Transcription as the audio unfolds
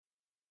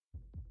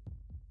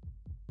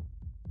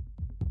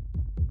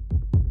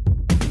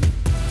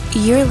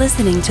You're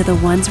listening to the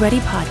Ones Ready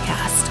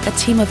podcast, a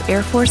team of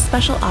Air Force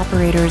Special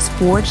Operators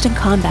forged in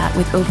combat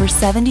with over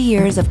 70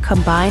 years of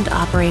combined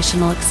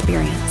operational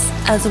experience,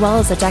 as well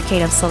as a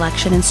decade of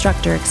selection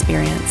instructor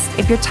experience.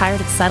 If you're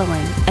tired of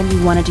settling and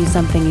you want to do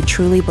something you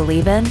truly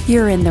believe in,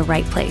 you're in the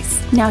right place.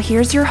 Now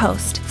here's your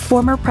host,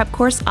 former Prep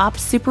Course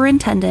Ops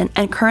Superintendent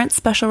and current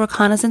Special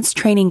Reconnaissance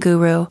Training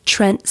Guru,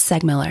 Trent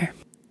Segmiller.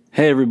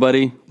 Hey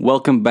everybody,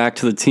 welcome back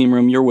to the team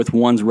room. You're with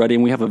Ones Ready,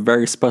 and we have a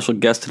very special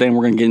guest today, and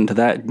we're going to get into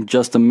that in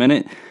just a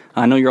minute.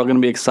 I know you're all going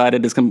to be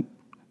excited. We're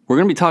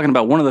going to be talking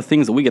about one of the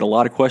things that we get a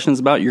lot of questions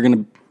about.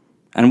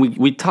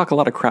 We talk a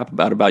lot of crap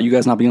about you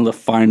guys not being able to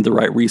find the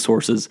right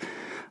resources.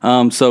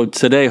 So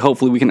today,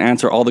 hopefully, we can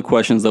answer all the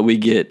questions that we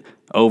get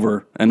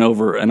over and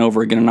over and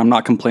over again. And I'm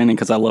not complaining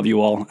because I love you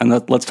all. And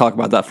let's talk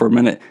about that for a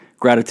minute.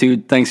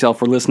 Gratitude. Thanks y'all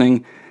for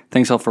listening.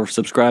 Thanks y'all for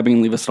subscribing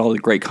and leave us all the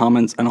great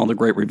comments and all the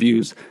great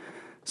reviews.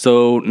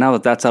 So now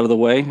that that's out of the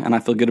way, and I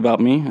feel good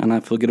about me, and I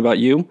feel good about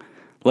you,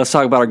 let's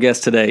talk about our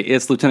guest today.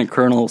 It's Lieutenant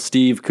Colonel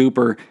Steve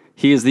Cooper.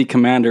 He is the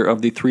commander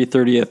of the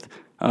 330th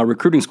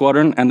Recruiting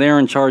Squadron, and they are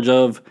in charge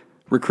of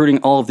recruiting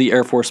all of the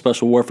Air Force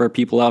Special Warfare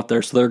people out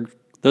there. So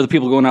they're the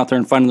people going out there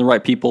and finding the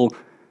right people,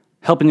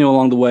 helping you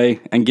along the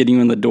way, and getting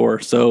you in the door.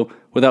 So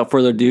without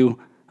further ado,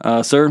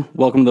 sir,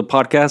 welcome to the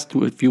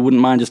podcast. If you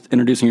wouldn't mind just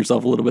introducing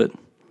yourself a little bit.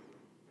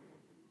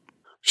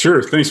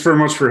 Sure. Thanks very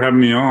much for having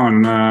me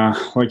on.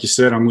 Like you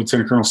said, I'm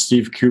Lieutenant Colonel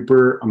Steve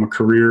Cooper. I'm a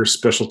career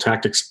Special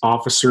Tactics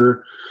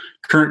Officer,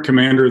 current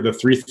commander of the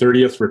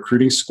 330th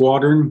Recruiting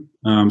Squadron.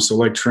 So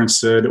like Trent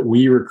said,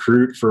 we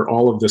recruit for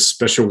all of the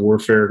special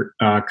warfare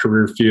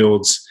career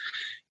fields,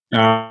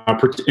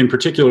 in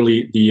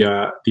particularly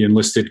the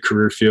enlisted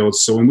career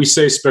fields. So when we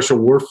say special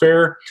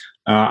warfare,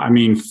 I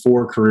mean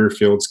 4 career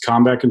fields: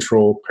 combat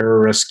control,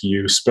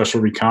 pararescue, special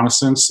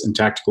reconnaissance, and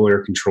tactical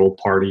air control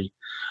party.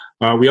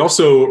 We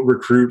also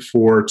recruit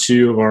for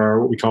 2 of our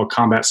what we call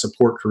combat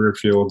support career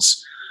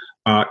fields,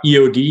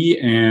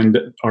 EOD and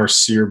our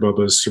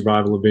SEER-BUBBAs,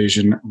 survival,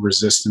 evasion,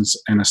 resistance,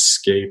 and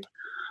escape.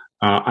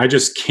 I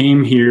just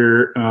came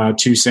here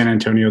to San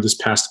Antonio this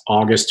past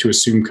August to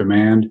assume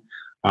command.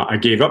 I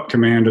gave up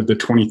command of the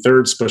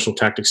 23rd Special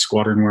Tactics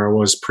Squadron, where I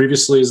was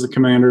previously as the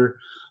commander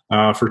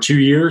for 2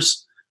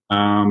 years.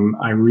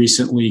 I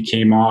recently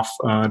came off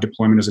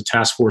deployment as a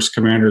task force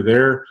commander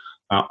there.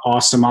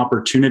 Awesome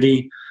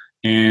opportunity.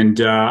 And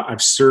I've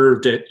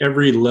served at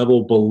every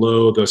level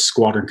below the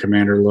squadron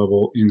commander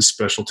level in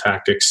special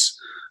tactics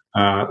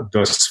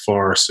thus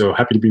far. So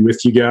happy to be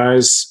with you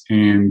guys,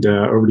 and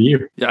over to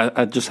you. Yeah,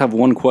 I just have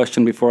one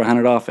question before I hand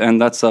it off, and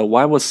that's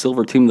why was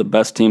Silver Team the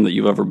best team that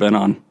you've ever been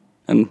on?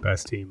 And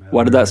best team.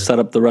 Why did that set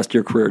up the rest of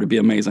your career to be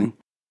amazing?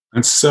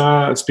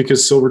 It's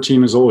because Silver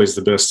Team is always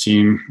the best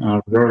team,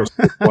 regardless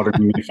of what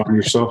you may find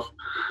yourself.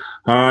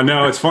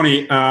 No, it's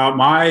funny. I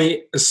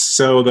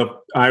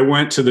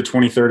went to the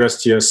 23rd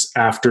STS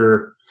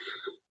after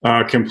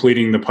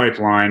completing the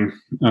pipeline.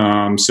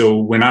 So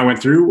when I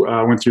went through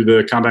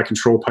the combat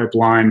control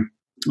pipeline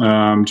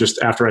just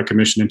after I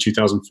commissioned in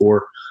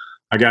 2004.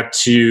 I got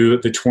to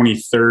the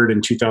 23rd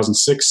in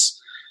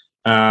 2006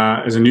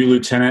 as a new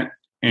lieutenant,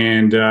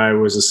 and I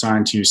was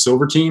assigned to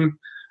Silver Team.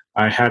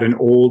 I had an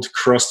old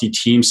crusty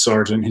team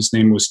sergeant. His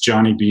name was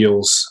Johnny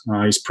Beals.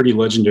 He's pretty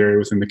legendary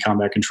within the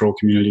combat control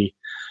community.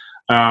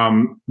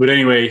 But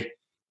anyway,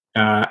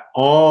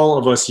 all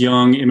of us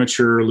young,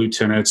 immature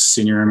lieutenants,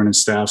 senior airmen, and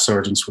staff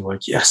sergeants were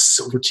like, yes,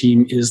 Silver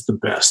Team is the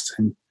best.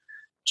 And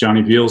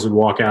Johnny Beals would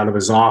walk out of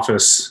his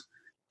office,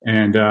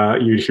 and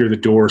you'd hear the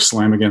door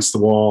slam against the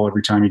wall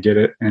every time he did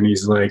it. And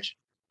he's like,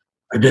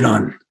 I've been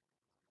on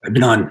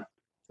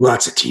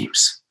lots of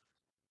teams.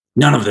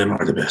 None of them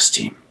are the best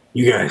team.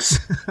 You guys.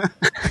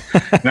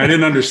 And I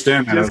didn't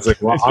understand that. I was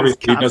like, well,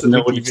 obviously he doesn't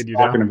know what he's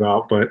talking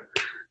about. But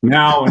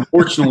now,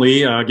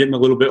 unfortunately, getting a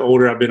little bit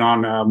older, I've been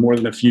on more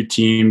than a few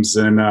teams,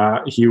 and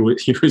he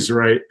was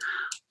right.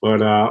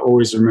 But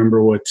always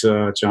remember what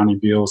Johnny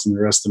Beals and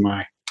the rest of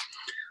my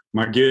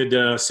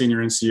good senior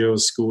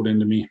NCOs schooled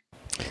into me.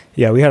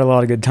 Yeah, we had a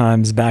lot of good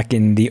times back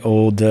in the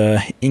old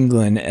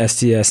England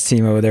STS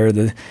team over there,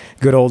 the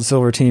good old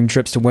Silver Team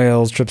trips to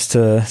Wales,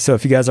 so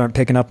if you guys aren't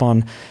picking up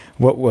on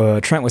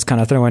what Trent was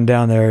kind of throwing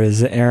down there,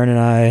 is Aaron and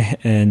I,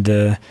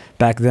 and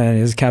back then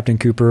it was Captain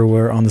Cooper,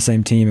 were on the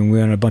same team, and we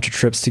went on a bunch of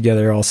trips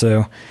together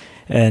also,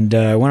 and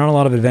went on a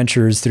lot of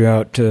adventures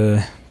throughout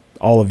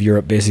all of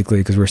Europe, basically,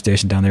 because we're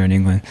stationed down there in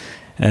England.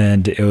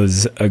 And it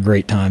was a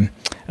great time.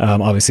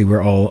 Obviously,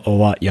 we're all a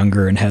lot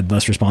younger and had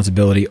less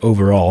responsibility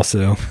overall,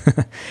 so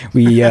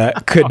we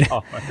could.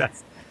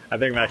 I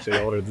think I'm actually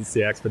older than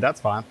CX, but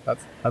that's fine.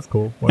 That's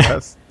cool. What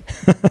else?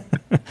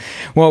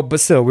 Well, but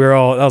still, we were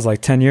all. That was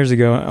like 10 years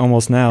ago,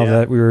 almost now,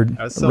 that we were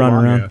running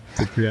around.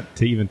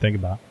 To even think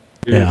about.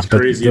 Yeah, it's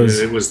crazy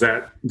that it was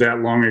that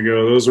long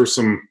ago. Those were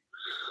some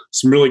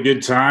really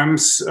good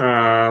times.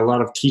 A lot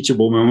of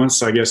teachable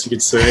moments, I guess you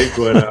could say,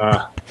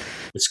 but.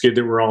 It's good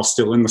that we're all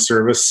still in the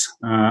service.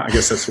 I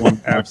guess that's one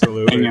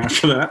absolutely thing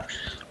after that.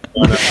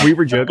 But, we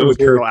were joking with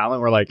Colonel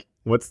Allen. We're like,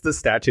 what's the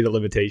statute of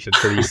limitations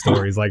for these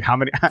stories? Like how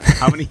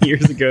many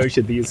years ago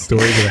should these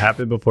stories have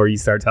happened before you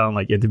start telling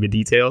like intimate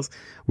details?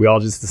 We all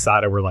just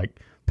decided we're like,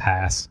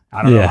 pass.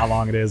 I don't know how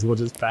long it is. We'll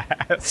just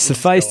pass.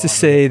 Suffice to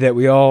say that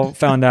we all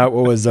found out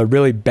what was a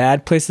really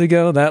bad place to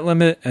go, that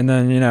limit, and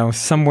then,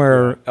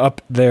 somewhere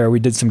up there we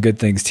did some good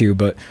things too,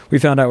 but we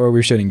found out where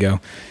we shouldn't go,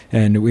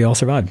 and we all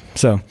survived.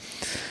 So,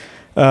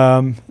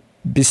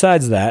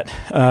 besides that,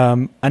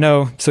 I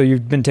know, so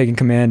you've been taking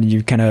command and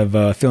you're kind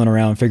of feeling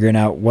around, figuring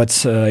out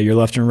what's your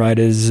left and right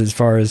is as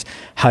far as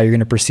how you're going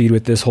to proceed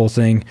with this whole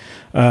thing.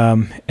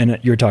 And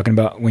you're talking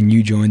about when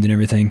you joined and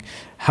everything.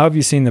 How have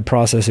you seen the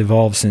process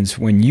evolve since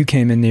when you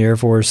came in the Air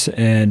Force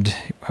and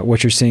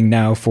what you're seeing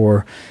now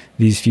for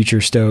these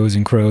future Stows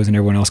and Crows and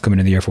everyone else coming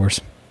to the Air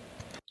Force?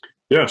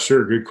 Yeah,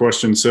 sure. Good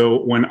question.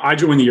 So when I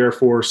joined the Air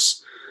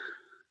Force,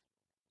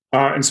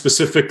 and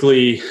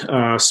specifically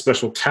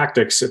special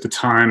tactics at the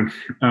time,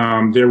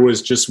 there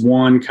was just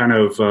one kind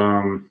of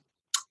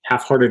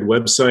half-hearted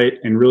website,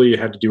 and really you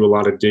had to do a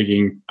lot of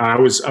digging. I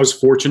was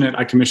fortunate.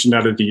 I commissioned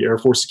out of the Air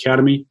Force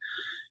Academy,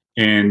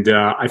 and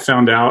I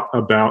found out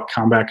about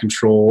combat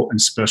control and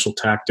special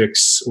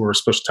tactics or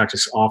special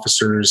tactics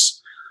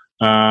officers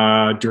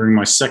during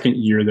my second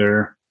year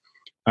there.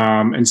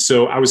 And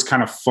so I was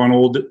kind of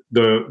funneled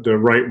the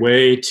right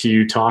way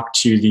to talk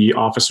to the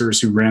officers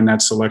who ran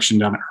that selection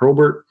down at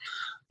Hurlburt.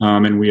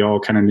 And we all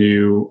kind of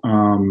knew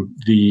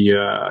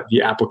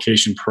the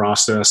application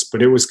process,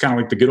 but it was kind of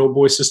like the good old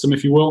boy system,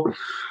 if you will.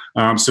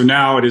 So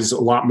now it is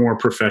a lot more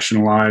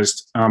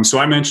professionalized. So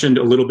I mentioned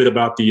a little bit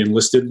about the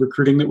enlisted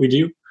recruiting that we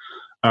do.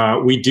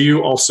 We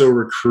do also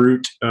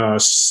recruit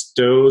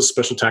STOs,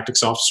 special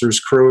tactics officers,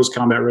 Crows,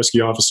 combat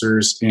rescue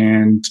officers,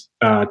 and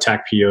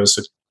TACPOs,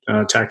 so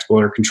tactical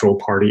air control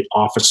party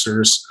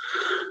officers.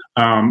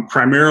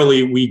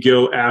 Primarily, we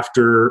go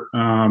after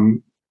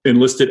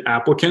enlisted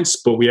applicants,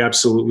 but we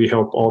absolutely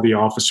help all the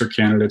officer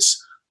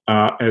candidates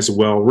as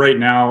well. Right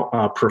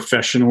now,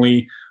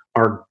 professionally,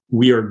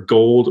 we are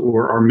gold,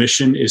 or our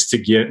mission is to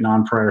get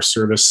non-prior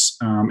service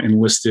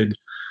enlisted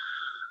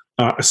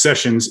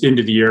accessions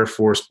into the Air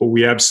Force, but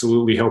we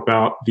absolutely help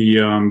out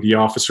the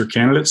officer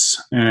candidates.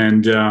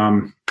 And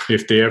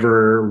if they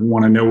ever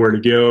want to know where to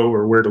go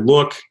or where to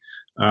look,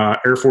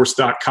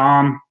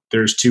 airforce.com,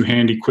 there's two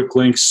handy quick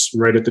links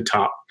right at the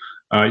top.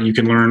 You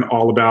can learn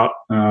all about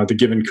the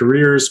given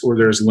careers, or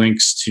there's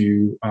links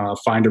to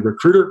find a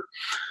recruiter.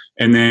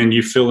 And then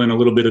you fill in a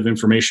little bit of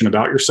information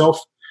about yourself.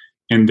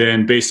 And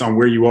then based on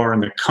where you are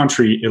in the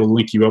country, it'll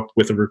link you up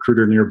with a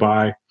recruiter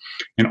nearby.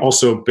 And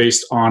also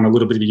based on a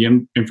little bit of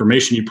the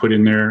information you put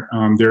in there,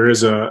 there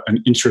is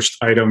an interest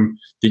item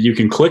that you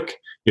can click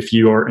if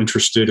you are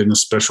interested in the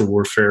special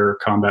warfare or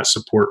combat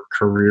support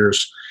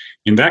careers.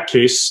 In that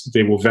case,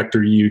 they will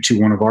vector you to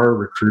one of our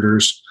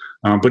recruiters.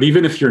 But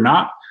even if you're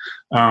not,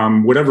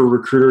 whatever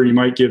recruiter you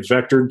might get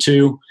vectored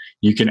to,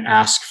 you can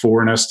ask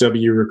for an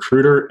SW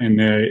recruiter, and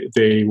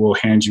they will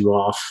hand you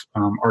off.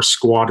 Our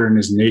squadron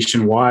is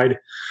nationwide.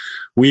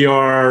 We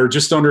are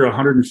just under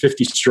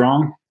 150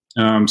 strong,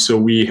 so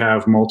we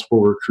have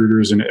multiple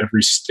recruiters in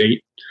every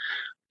state.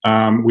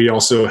 We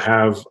also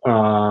have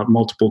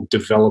multiple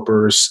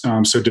developers.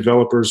 So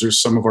developers are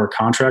some of our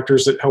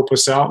contractors that help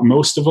us out.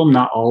 Most of them,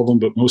 not all of them,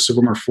 but most of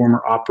them are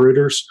former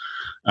operators.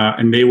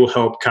 And they will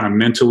help kind of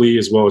mentally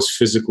as well as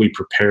physically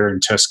prepare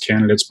and test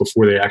candidates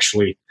before they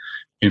actually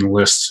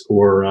enlist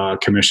or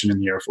commission in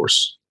the Air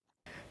Force.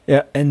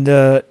 Yeah,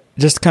 and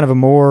just kind of a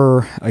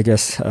more, I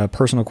guess,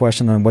 personal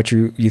question on what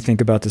you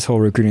think about this whole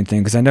recruiting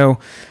thing, because I know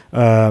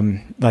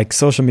like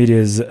social media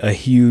is a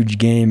huge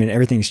game and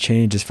everything's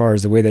changed as far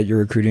as the way that you're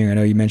recruiting. I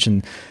know you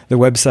mentioned the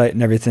website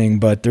and everything,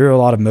 but there are a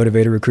lot of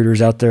motivated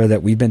recruiters out there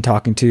that we've been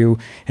talking to,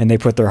 and they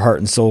put their heart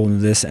and soul into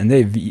this, and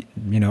they've,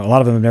 a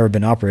lot of them have never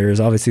been operators.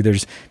 Obviously,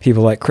 there's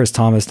people like Chris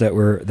Thomas that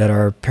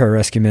are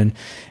pararescuemen,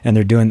 and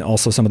they're doing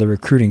also some of the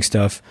recruiting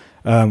stuff.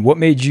 What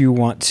made you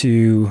want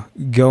to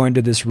go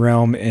into this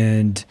realm,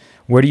 and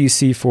what do you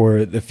see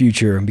for the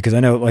future? Because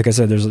I know, like I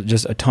said, there's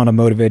just a ton of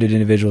motivated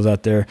individuals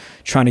out there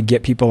trying to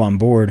get people on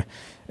board.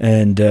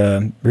 And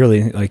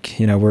really,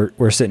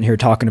 we're sitting here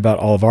talking about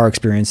all of our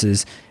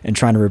experiences and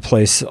trying to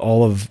replace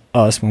all of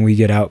us when we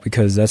get out,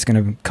 because that's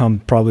going to come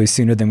probably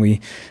sooner than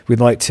we'd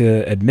like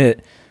to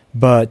admit.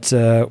 But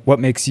what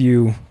makes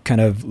you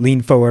kind of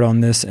lean forward on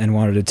this and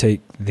wanted to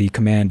take the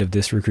command of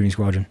this recruiting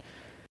squadron?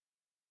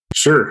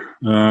 Sure.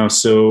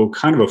 So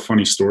kind of a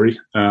funny story.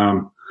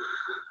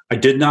 I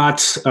did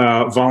not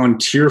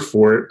volunteer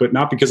for it, but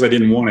not because I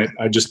didn't want it.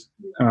 I just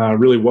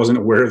really wasn't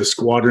aware the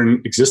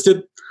squadron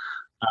existed.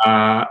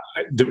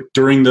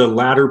 During the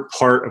latter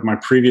part of my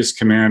previous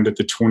command at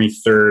the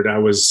 23rd, I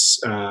was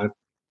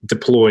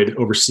deployed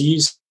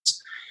overseas.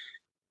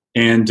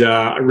 And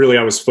I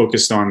was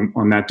focused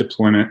on that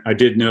deployment. I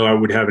did know I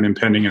would have an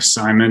impending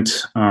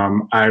assignment.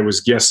 I was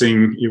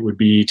guessing it would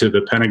be to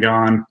the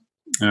Pentagon,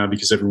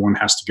 because everyone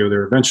has to go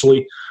there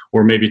eventually,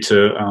 or maybe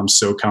to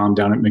SOCOM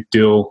down at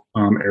MacDill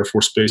Air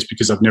Force Base,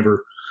 because I've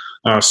never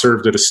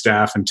served at a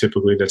staff, and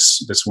typically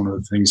that's one of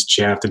the things that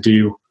you have to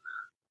do.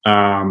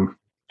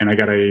 and I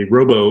got a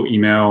robo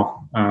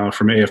email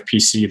from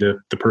AFPC,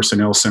 the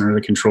personnel center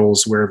that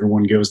controls where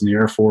everyone goes in the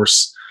Air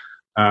Force,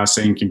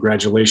 saying,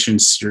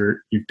 "Congratulations,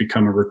 you've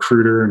become a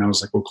recruiter." And I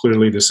was like, "Well,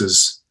 clearly this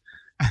is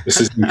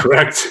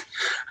incorrect."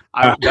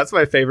 That's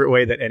my favorite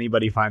way that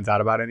anybody finds out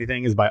about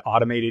anything is by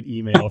automated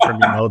email from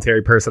your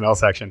military personnel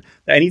section.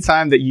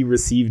 Anytime that you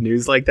receive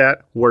news like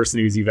that, worst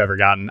news you've ever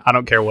gotten. I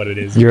don't care what it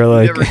is. You're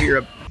like,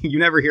 you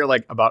never hear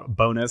like about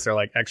bonus or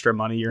like extra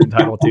money you're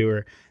entitled to,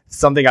 or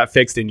something got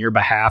fixed in your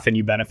behalf and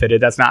you benefited.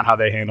 That's not how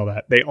they handle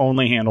that. They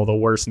only handle the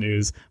worst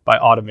news by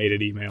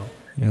automated email.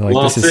 Like,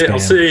 well, I'll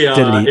say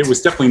it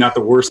was definitely not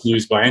the worst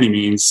news by any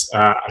means.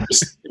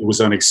 It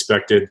was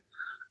unexpected.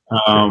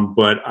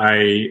 But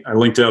I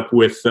linked up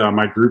with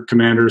my group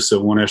commander,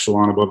 so one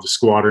echelon above the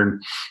squadron.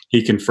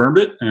 He confirmed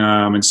it.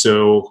 And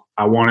so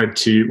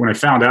when I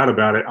found out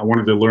about it, I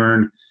wanted to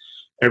learn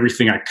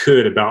everything I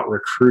could about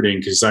recruiting,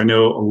 because I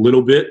know a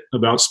little bit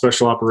about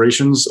special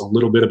operations, a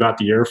little bit about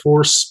the Air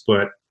Force,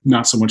 but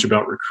not so much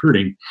about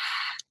recruiting.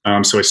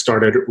 So I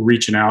started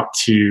reaching out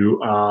to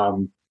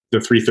the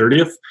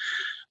 330th.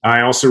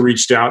 I also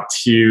reached out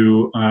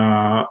to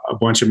a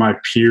bunch of my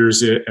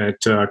peers at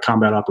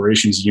combat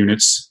operations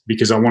units,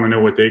 because I want to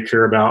know what they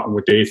care about and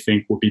what they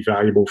think will be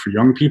valuable for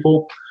young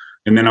people.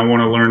 And then I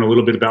want to learn a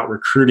little bit about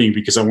recruiting,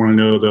 because I want to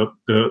know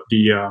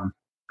the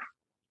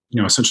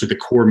essentially the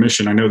core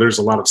mission. I know there's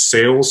a lot of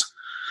sales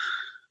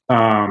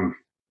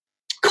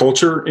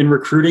culture in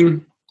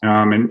recruiting.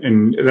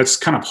 And that's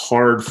kind of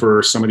hard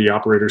for some of the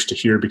operators to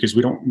hear, because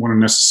we don't want to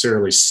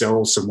necessarily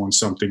sell someone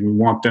something. We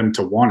want them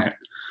to want it.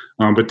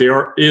 But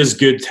there is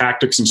good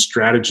tactics and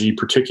strategy, in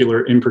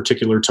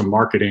particular to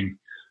marketing.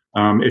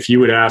 If you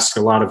would ask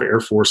a lot of Air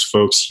Force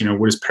folks,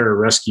 what is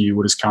pararescue,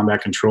 what is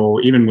combat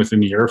control, even within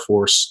the Air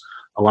Force,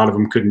 a lot of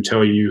them couldn't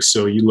tell you.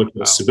 So you look at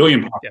the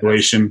civilian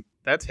population. Yeah,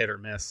 that's hit or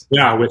miss.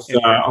 Yeah, with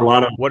a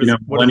lot of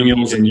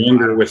millennials and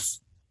younger with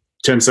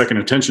 10-second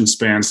attention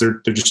spans, they're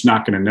just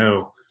not going to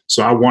know.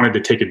 So I wanted to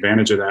take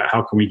advantage of that.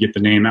 How can we get the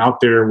name out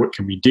there? What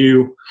can we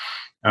do?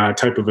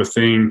 Type of a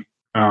thing.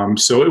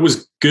 So it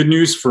was good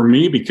news for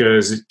me,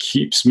 because it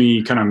keeps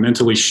me kind of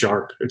mentally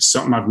sharp. It's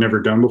something I've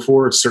never done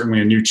before. It's certainly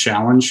a new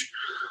challenge.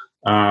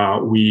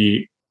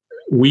 We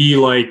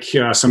like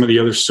some of the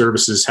other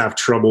services have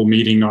trouble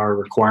meeting our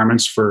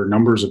requirements for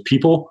numbers of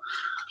people.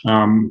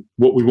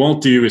 What we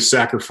won't do is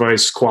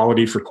sacrifice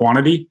quality for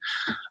quantity.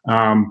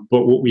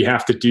 But what we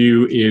have to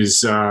do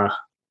is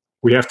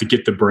we have to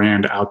get the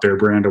brand out there,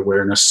 brand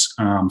awareness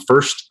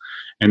first.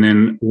 And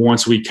then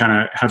once we kind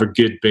of have a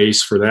good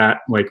base for that,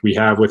 like we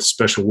have with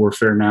special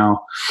warfare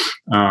now,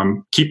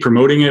 keep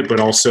promoting it, but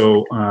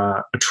also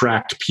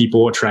attract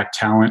people, attract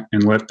talent,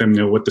 and let them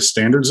know what the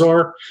standards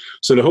are,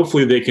 so that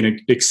hopefully they can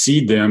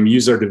exceed them,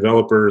 use our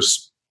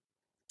developers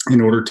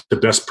in order to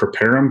best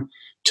prepare them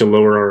to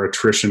lower our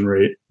attrition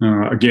rate.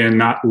 Again,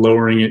 not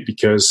lowering it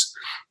because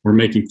we're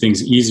making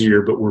things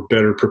easier, but we're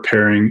better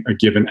preparing a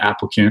given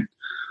applicant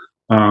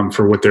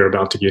for what they're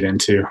about to get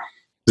into.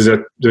 Does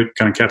that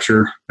kind of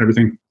capture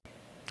everything?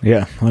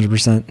 Yeah,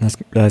 100%.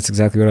 That's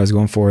exactly what I was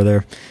going for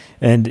there.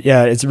 And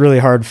yeah, it's really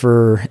hard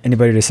for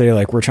anybody to say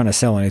like we're trying to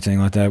sell anything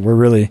like that. We're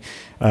really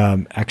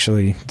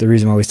actually, the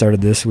reason why we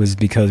started this was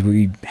because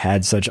we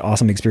had such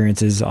awesome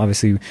experiences.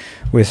 Obviously,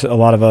 with a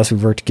lot of us,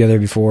 we've worked together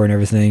before and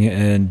everything,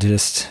 and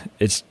just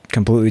it's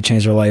completely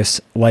changed our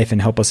life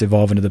and helped us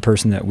evolve into the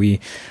person that we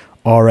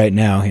are right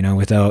now.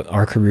 Without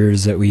our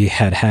careers that we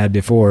had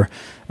before,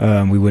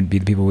 we wouldn't be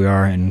the people we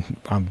are. And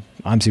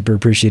I'm super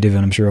appreciative,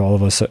 and I'm sure all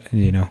of us,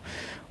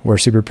 we're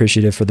super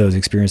appreciative for those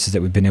experiences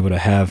that we've been able to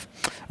have.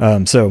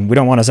 So we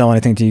don't want to sell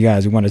anything to you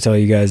guys. We want to tell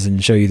you guys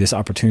and show you this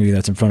opportunity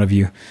that's in front of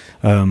you,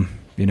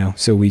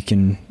 so we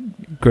can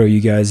grow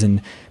you guys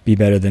and be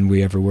better than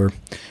we ever were.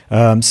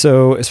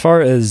 So as far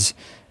as,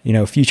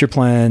 future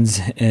plans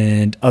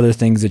and other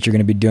things that you're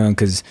going to be doing,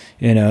 because,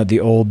 the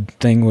old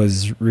thing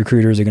was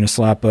recruiters are going to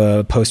slap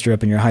a poster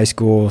up in your high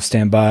school,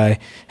 stand by,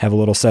 have a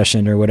little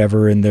session or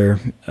whatever in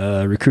their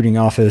recruiting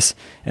office,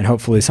 and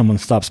hopefully someone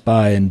stops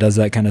by and does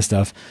that kind of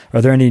stuff.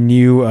 Are there any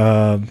new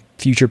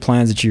future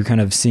plans that you're kind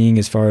of seeing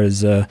as far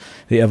as the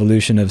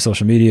evolution of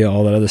social media,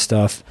 all that other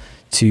stuff,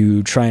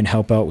 to try and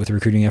help out with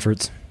recruiting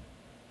efforts?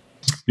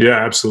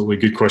 Yeah, absolutely.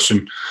 Good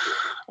question.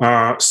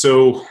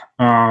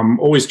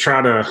 Always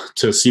try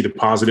to see the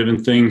positive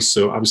in things.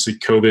 So obviously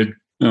COVID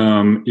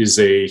is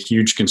a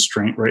huge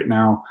constraint right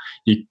now.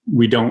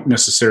 We don't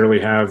necessarily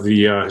have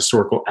the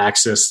historical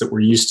access that we're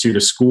used to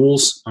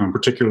schools,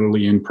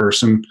 particularly in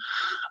person.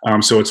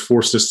 So it's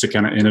forced us to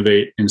kind of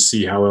innovate and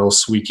see how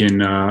else we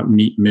can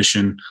meet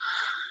mission.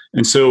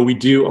 And so we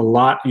do a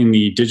lot in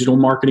the digital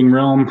marketing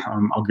realm.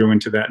 I'll go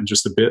into that in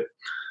just a bit.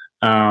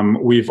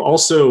 We've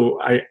also,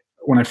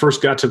 when I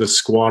first got to the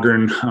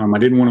squadron, I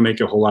didn't want to make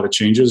a whole lot of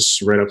changes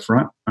right up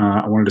front.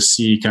 I wanted to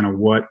see kind of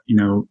what,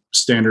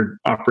 standard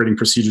operating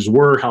procedures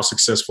were, how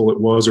successful it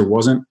was or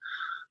wasn't.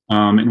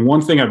 And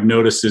one thing I've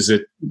noticed is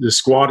that the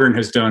squadron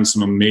has done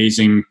some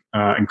amazing,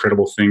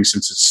 incredible things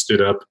since it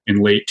stood up in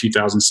late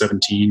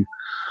 2017.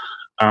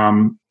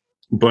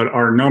 But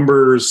our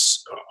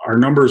numbers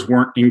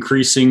weren't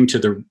increasing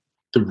to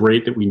the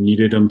rate that we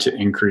needed them to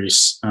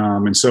increase.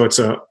 And so it's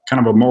a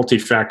kind of a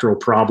multifactorial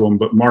problem,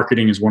 but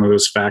marketing is one of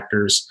those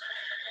factors.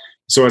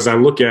 So as I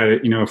look at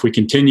it, if we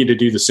continue to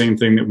do the same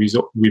thing that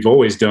we've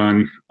always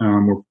done,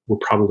 we're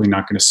probably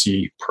not going to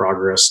see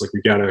progress. Like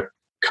we got to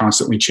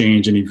constantly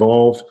change and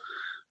evolve,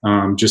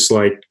 just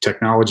like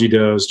technology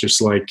does,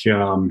 just like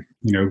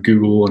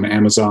Google and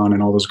Amazon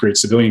and all those great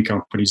civilian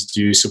companies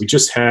do. So we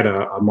just had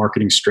a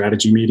marketing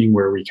strategy meeting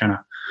where we kind of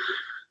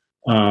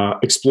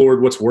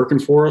explored what's working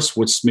for us,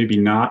 what's maybe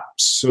not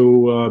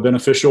so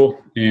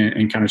beneficial,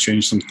 and kind of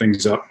changed some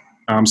things up.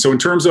 So in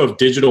terms of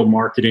digital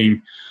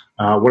marketing,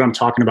 what I'm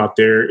talking about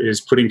there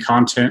is putting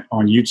content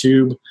on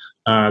YouTube,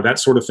 that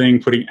sort of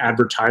thing, putting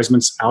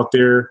advertisements out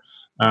there.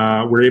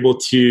 We're able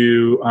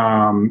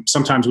to,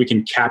 sometimes we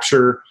can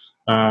capture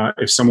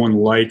if someone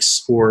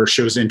likes or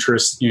shows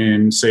interest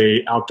in,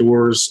 say,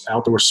 outdoor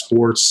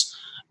sports,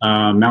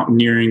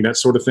 mountaineering, that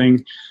sort of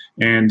thing.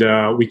 And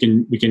we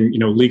can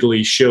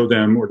legally show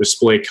them or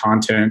display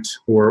content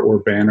or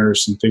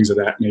banners and things of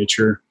that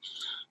nature.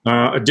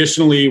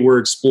 Additionally, we're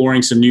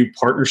exploring some new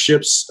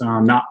partnerships,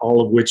 not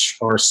all of which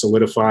are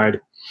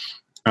solidified,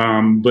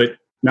 but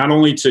not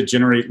only to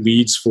generate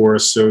leads for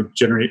us, so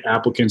generate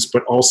applicants,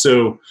 but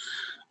also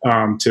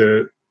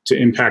to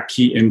impact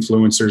key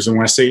influencers. And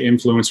when I say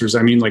influencers,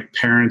 I mean like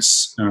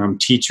parents,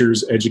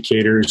 teachers,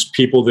 educators,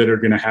 people that are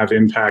going to have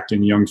impact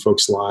in young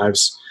folks'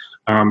 lives.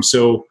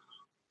 So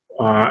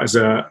as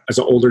an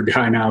older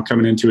guy now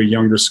coming into a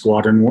younger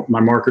squadron,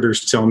 my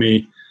marketers tell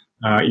me,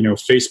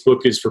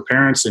 Facebook is for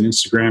parents and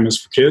Instagram is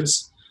for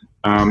kids.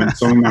 And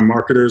some of my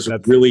marketers are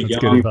really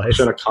young, fresh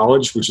out of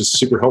college, which is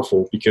super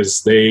helpful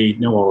because they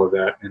know all of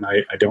that, and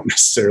I don't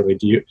necessarily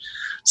do.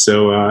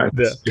 So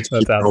that's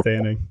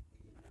outstanding.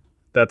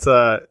 That's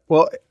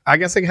well, I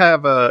guess I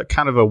have a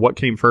kind of a what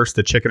came first,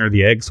 the chicken or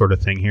the egg sort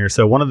of thing here.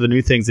 So one of the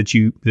new things that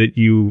you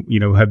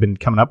have been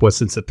coming up with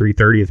since the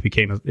 330th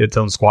became its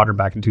own squadron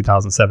back in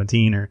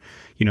 2017, or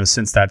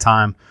since that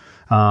time,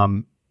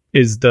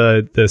 is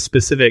the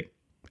specific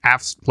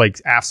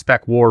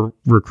AFSPEC war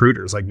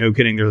recruiters. Like, no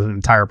kidding, there's an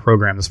entire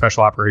program, the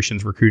Special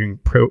Operations Recruiting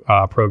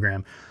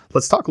Program.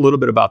 Let's talk a little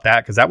bit about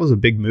that, because that was a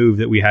big move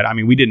that we had. I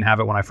mean, we didn't have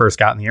it when I first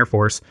got in the Air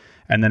Force.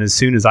 And then as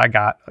soon as I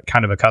got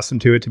kind of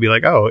accustomed to it, to be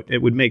like, oh,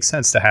 it would make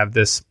sense to have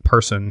this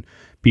person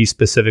be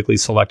specifically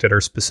selected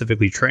or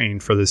specifically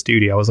trained for this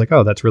duty. I was like,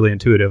 oh, that's really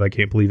intuitive. I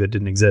can't believe it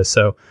didn't exist.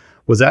 So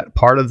was that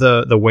part of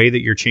the way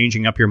that you're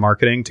changing up your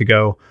marketing to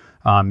go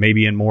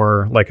maybe in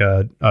more like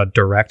a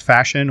direct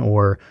fashion,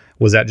 or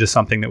was that just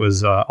something that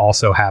was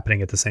also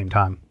happening at the same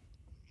time?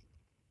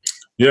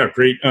 Yeah,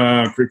 great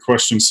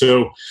question.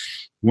 So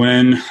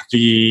when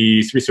the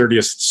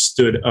 330th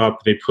stood up,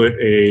 they put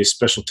a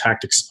special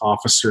tactics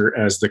officer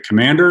as the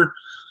commander.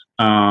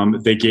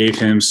 They gave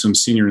him some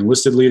senior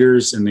enlisted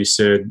leaders, and they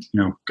said,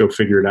 go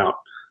figure it out.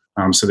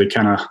 So they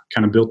kind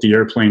of built the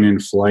airplane in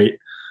flight.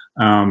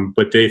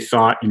 But they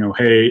thought,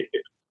 hey,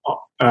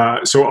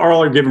 so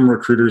all our given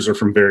recruiters are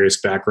from various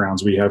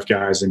backgrounds. We have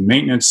guys in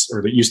maintenance,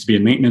 or that used to be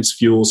in maintenance,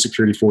 fuel,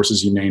 security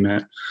forces, you name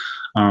it.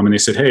 And they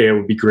said, hey, it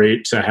would be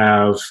great to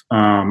have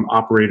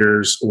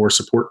operators or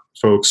support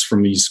folks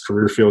from these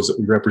career fields that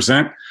we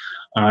represent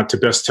to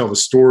best tell the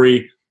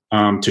story,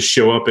 to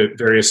show up at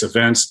various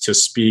events, to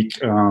speak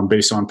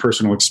based on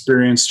personal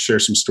experience, share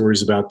some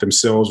stories about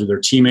themselves or their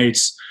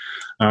teammates,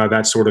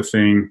 that sort of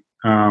thing.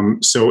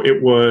 So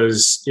it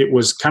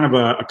was kind of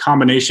a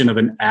combination of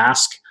an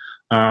ask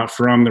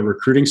from the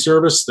recruiting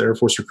service, the Air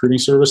Force Recruiting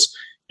Service,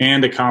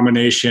 and a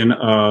combination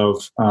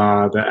of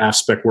the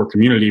AFSPEC war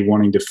community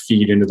wanting to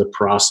feed into the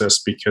process,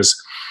 because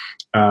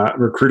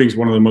recruiting is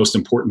one of the most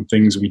important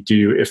things we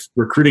do. If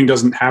recruiting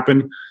doesn't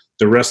happen,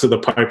 the rest of the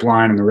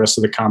pipeline and the rest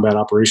of the combat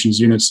operations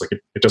units,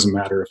 it doesn't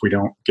matter if we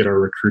don't get our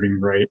recruiting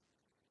right.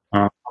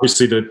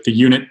 Obviously, the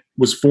unit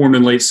was formed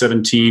in late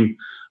 17.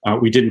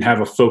 We didn't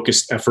have a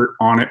focused effort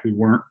on it. We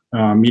weren't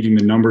meeting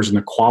the numbers and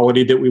the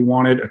quality that we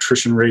wanted.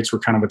 Attrition rates were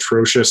kind of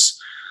atrocious.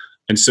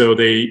 And so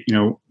they,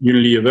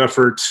 unity of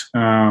effort,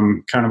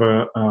 kind of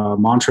a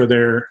mantra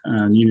there,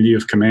 and unity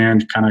of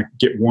command, kind of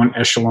get one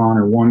echelon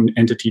or one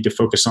entity to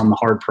focus on the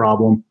hard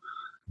problem.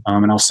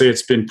 And I'll say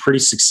it's been pretty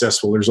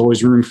successful. There's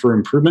always room for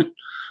improvement,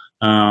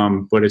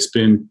 but it's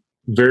been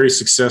very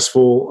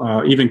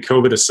successful. Even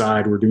COVID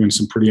aside, we're doing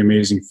some pretty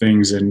amazing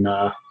things. And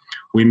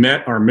we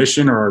met our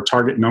mission or our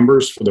target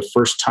numbers for the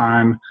first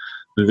time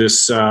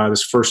this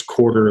first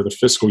quarter of the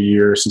fiscal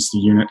year since the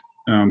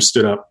unit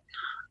stood up.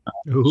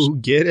 Ooh,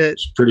 get it.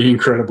 It's pretty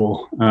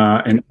incredible.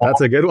 And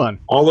that's a good one.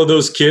 All of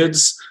those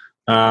kids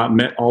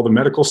met all the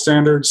medical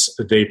standards.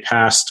 They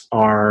passed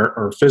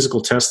our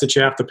physical test that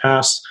you have to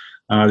pass.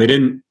 They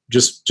didn't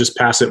just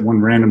pass it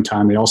one random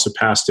time. They also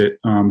passed it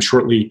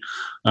shortly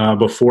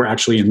before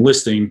actually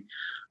enlisting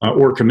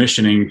or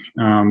commissioning,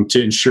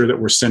 to ensure that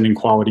we're sending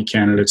quality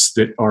candidates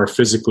that are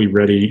physically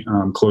ready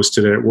close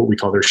to what we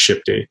call their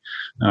ship date.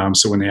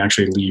 So when they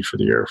actually leave for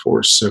the Air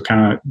Force. So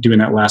kind of doing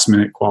that last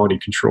minute quality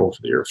control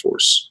for the Air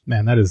Force.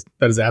 Man, that is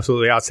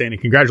absolutely outstanding.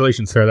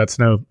 Congratulations, sir. That's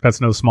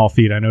no small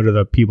feat. I know to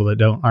the people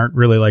that aren't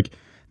really like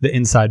the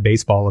inside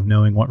baseball of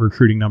knowing what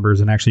recruiting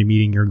numbers and actually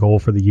meeting your goal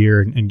for the year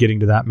and getting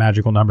to that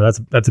magical number.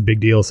 That's a big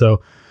deal.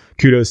 So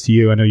kudos to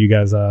you. I know you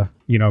guys,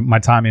 my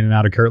time in and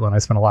out of Kirtland, I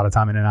spent a lot of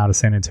time in and out of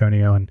San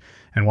Antonio and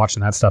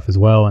watching that stuff as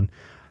well. And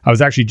I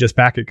was actually just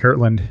back at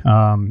Kirtland,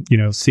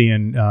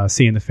 seeing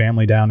the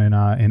family down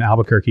in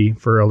Albuquerque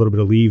for a little bit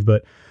of leave,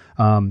 but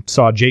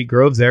saw Jake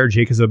Groves there.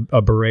 Jake is a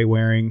beret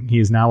wearing. He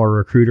is now a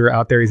recruiter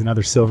out there. He's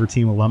another Silver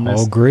Team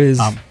alumnus. Oh,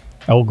 Grizz.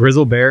 Old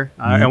Grizzle Bear.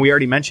 And we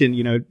already mentioned,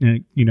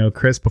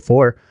 Chris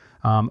before,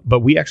 but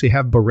we actually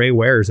have beret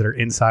wearers that are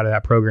inside of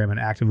that program and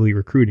actively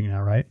recruiting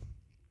now, right?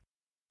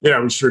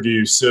 Yeah, we sure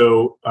do.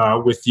 So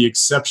with the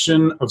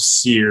exception of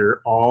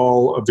SEER,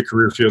 all of the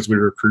career fields we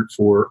recruit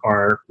for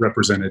are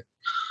represented.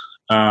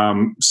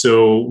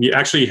 So we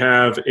actually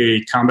have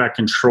a combat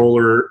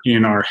controller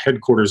in our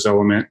headquarters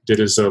element that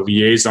is a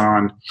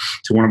liaison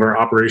to one of our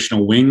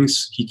operational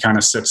wings. He kind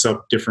of sets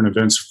up different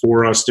events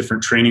for us,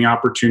 different training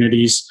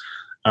opportunities,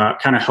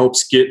 kind of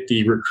helps get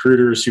the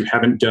recruiters who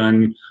haven't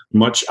done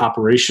much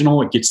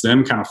operational. It gets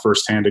them kind of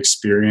firsthand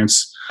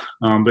experience,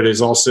 but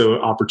is also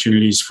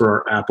opportunities for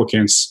our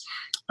applicants.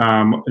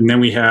 And then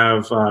we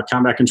have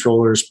combat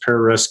controllers,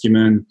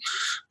 pararescuemen,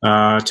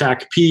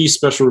 TACP,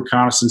 special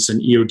reconnaissance,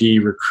 and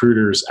EOD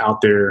recruiters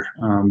out there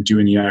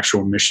doing the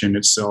actual mission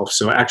itself.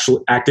 So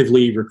actually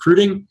actively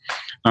recruiting,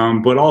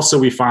 but also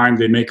we find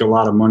they make a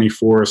lot of money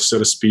for us, so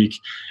to speak,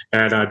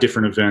 at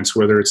different events,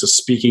 whether it's a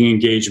speaking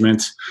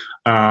engagement,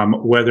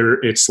 whether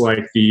it's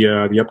like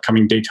the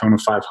upcoming Daytona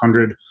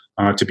 500,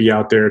 to be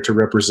out there to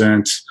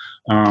represent,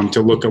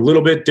 to look a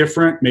little bit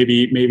different,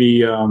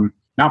 maybe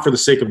not for the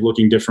sake of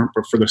looking different,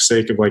 but for the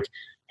sake of like,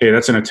 hey,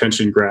 that's an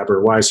attention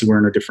grabber. Why is he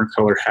wearing a different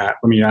color hat?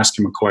 Let me ask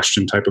him a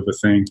question type of a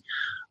thing.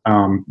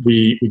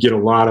 We get a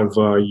lot of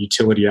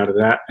utility out of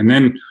that. And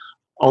then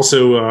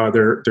also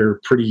they're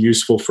pretty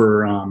useful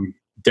for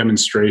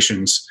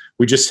demonstrations.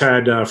 We just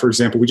had, for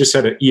example, an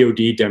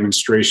EOD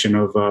demonstration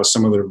of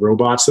some of the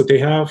robots that they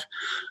have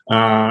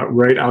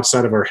right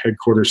outside of our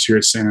headquarters here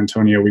at San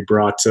Antonio. We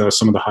brought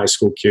some of the high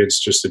school kids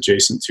just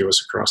adjacent to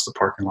us across the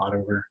parking lot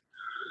over.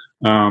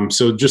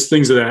 So just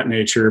things of that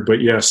nature.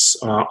 But yes,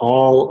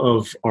 all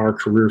of our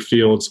career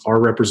fields are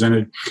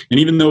represented. And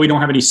even though we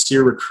don't have any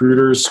SEER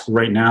recruiters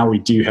right now, we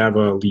do have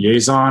a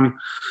liaison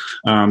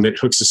that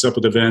hooks us up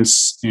with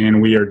events,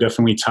 and we are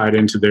definitely tied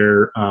into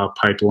their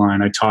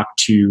pipeline. I talked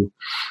to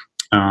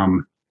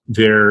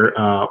their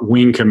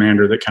wing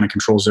commander that kind of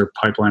controls their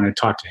pipeline. I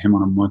talk to him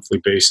on a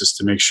monthly basis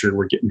to make sure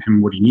we're getting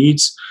him what he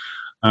needs.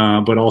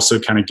 But also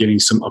kind of getting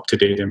some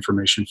up-to-date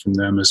information from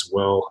them as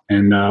well.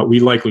 And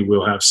we likely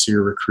will have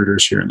SEER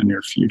recruiters here in the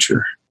near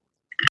future.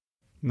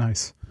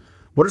 Nice.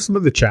 What are some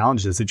of the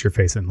challenges that you're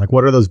facing? Like,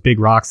 what are those big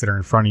rocks that are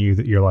in front of you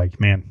that you're like,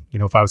 man,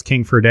 if I was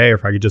king for a day, or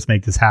if I could just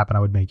make this happen, I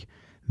would make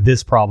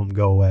this problem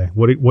go away.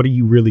 What are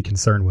you really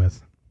concerned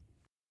with?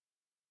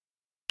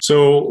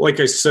 So, like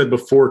I said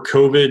before,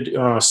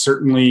 COVID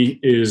certainly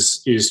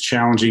is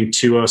challenging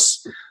to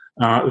us.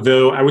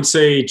 Though I would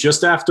say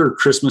just after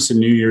Christmas and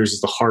New Year's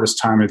is the hardest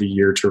time of the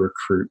year to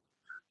recruit.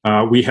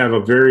 We have a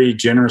very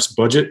generous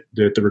budget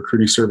that the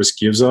recruiting service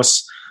gives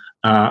us.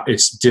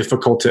 It's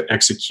difficult to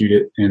execute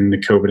it in the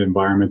COVID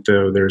environment,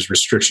 though. There's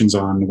restrictions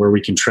on where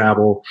we can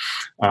travel,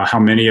 how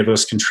many of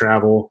us can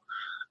travel.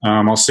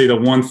 I'll say the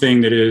one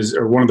thing that is,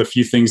 or one of the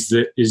few things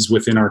that is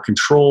within our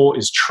control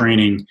is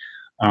training.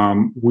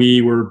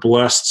 We were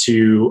blessed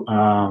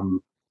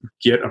to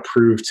get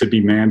approved to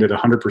be manned at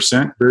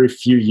 100%. Very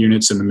few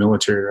units in the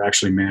military are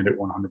actually manned at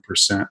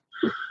 100%.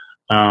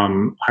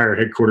 Higher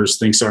headquarters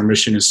thinks our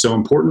mission is so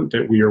important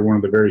that we are one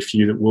of the very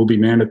few that will be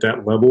manned at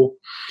that level.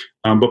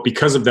 But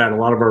because of that, a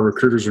lot of our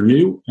recruiters are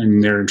new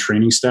and they're in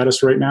training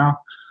status right now.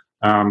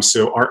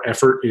 So our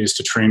effort is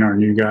to train our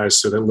new guys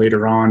so that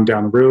later on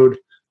down the road,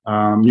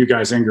 new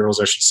guys and girls,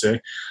 I should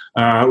say,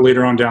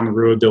 later on down the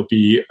road, they'll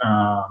be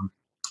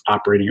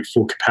operating at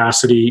full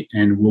capacity,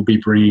 and we'll be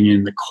bringing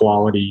in the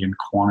quality and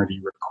quantity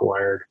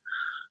required.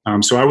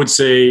 So I would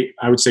say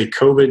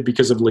COVID,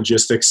 because of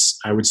logistics,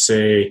 I would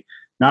say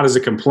not as a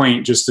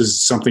complaint, just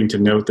as something to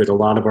note that a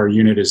lot of our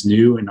unit is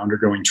new and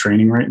undergoing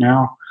training right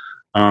now.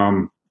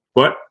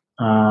 But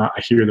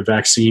I hear the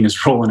vaccine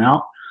is rolling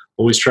out.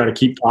 Always try to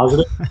keep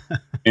positive.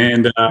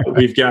 And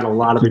we've got a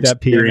lot of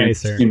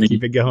experience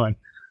keep it going.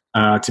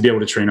 To be able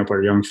to train up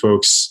our young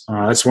folks.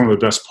 That's one of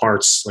the best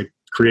parts. Like,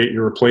 create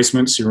your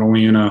replacements. You're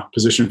only in a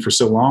position for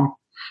so long.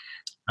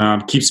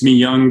 Keeps me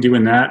young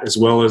doing that, as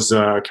well as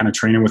kind of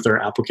training with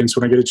our applicants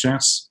when I get a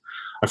chance.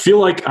 I feel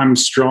like I'm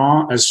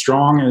strong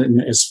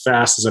and as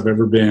fast as I've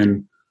ever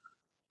been,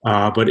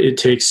 but it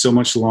takes so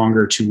much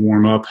longer to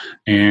warm up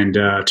and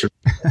to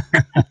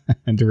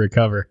and to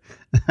recover.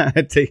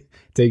 It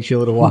takes you a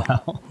little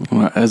while.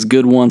 Well, as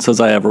good once as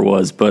I ever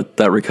was, but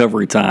that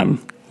recovery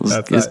time is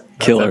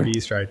killer. That's that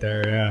beast right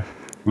there. Yeah.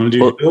 Want to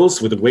do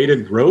hills with a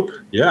weighted rope?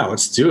 Yeah,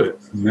 let's do it.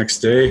 Next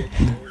day.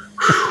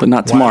 But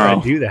not tomorrow.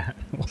 Why did I do that?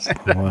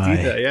 Why?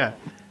 Do that? Yeah.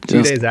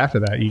 2 days after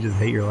that, you just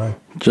hate your life.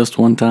 Just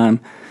one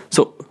time.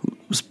 So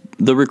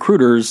the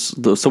recruiters,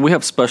 so we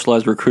have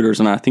specialized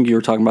recruiters, and I think you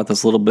were talking about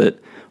this a little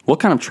bit. what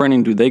kind of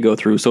training do they go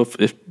through? So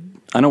if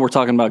I know we're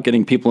talking about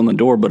getting people in the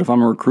door, but if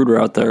I'm a recruiter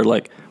out there,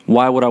 like,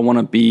 why would I want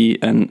to be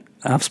an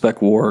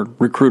AFSPEC War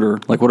recruiter?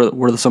 Like, what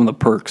are some of the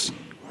perks?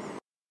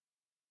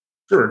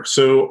 Sure.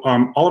 So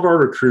all of our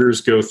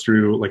recruiters go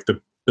through like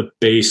the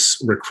base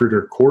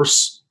recruiter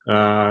course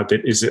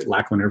that is at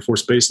Lackland Air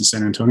Force Base in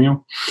San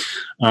Antonio.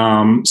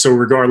 So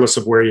regardless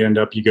of where you end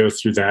up, you go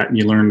through that and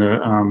you learn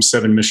the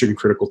 7 mission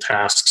critical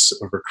tasks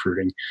of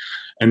recruiting.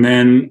 And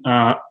then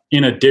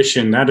in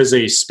addition, that is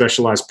a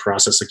specialized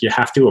process. Like, you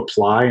have to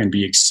apply and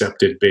be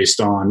accepted based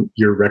on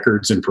your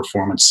records and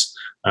performance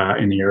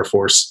in the Air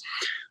Force.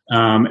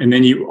 And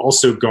then you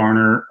also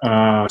garner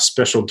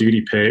special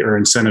duty pay, or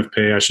incentive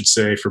pay, I should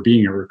say, for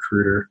being a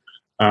recruiter,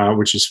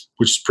 which is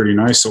pretty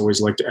nice. Always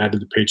like to add to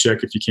the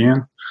paycheck if you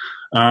can.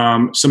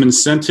 Some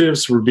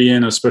incentives for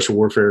being a special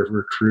warfare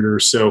recruiter.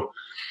 So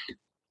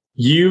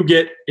you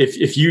get,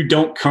 if you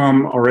don't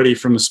come already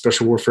from the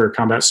special warfare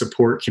combat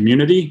support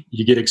community,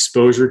 you get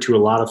exposure to a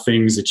lot of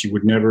things that you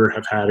would never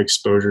have had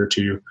exposure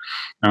to.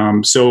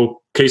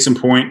 So case in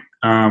point,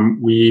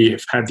 we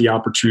have had the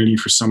opportunity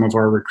for some of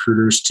our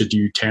recruiters to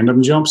do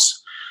tandem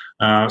jumps.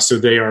 So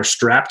they are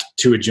strapped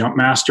to a jump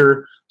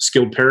master,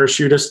 skilled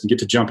parachutist, and get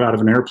to jump out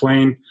of an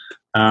airplane.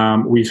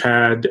 We've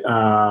had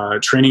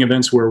training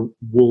events where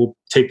we'll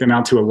take them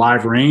out to a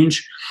live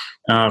range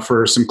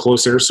for some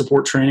close air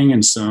support training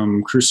and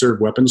some crew serve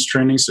weapons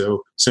training.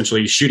 So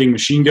essentially shooting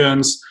machine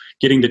guns,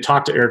 getting to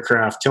talk to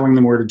aircraft, telling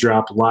them where to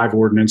drop live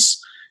ordnance,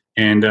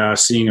 and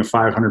seeing a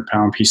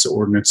 500-pound piece of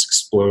ordnance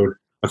explode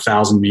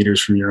 1,000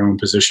 meters from your own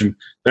position.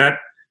 That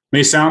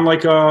may sound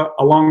like a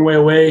long way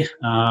away,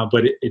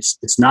 but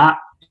it's not.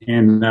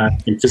 And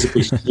you can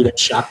physically see that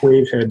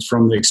shockwave head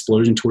from the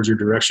explosion towards your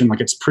direction.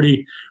 Like, it's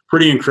pretty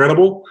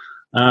incredible.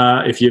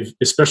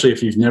 Especially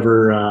if you've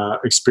never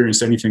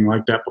experienced anything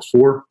like that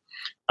before.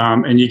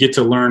 And you get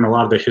to learn a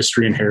lot of the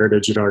history and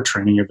heritage at our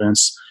training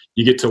events.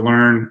 You get to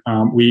learn.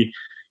 We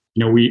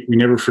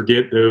never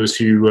forget those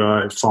who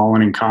have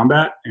fallen in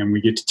combat, and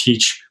we get to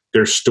teach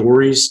their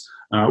stories.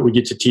 We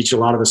get to teach a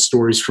lot of the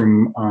stories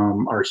from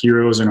our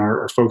heroes and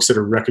our folks that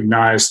are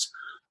recognized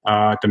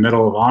at the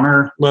Medal of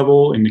Honor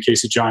level. In the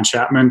case of John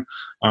Chapman,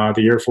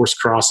 the Air Force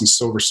Cross and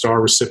Silver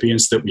Star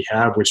recipients that we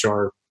have, which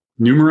are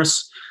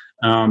numerous.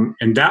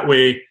 And that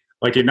way,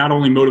 like, it not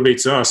only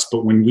motivates us,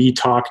 but when we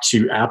talk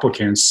to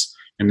applicants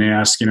and they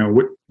ask,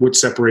 what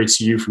separates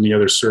you from the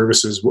other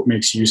services? What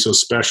makes you so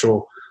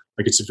special?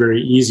 Like, it's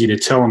very easy to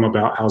tell them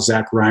about how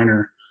Zach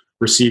Reiner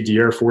received the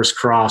Air Force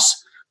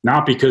Cross,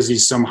 not because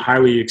he's some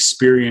highly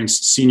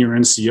experienced senior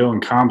NCO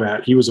in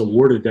combat. He was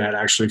awarded that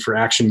actually for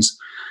actions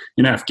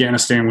in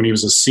Afghanistan when he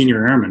was a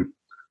senior airman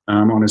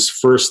on his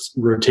first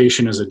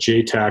rotation as a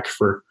JTAC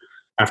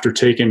after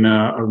taking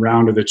a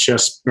round of the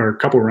chest, or a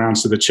couple of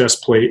rounds to the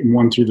chest plate and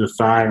one through the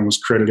thigh, and was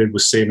credited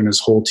with saving his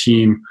whole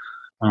team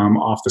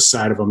off the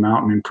side of a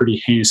mountain in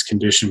pretty heinous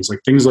conditions. Like,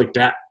 things like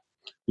that,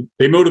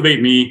 they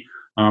motivate me.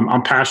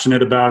 I'm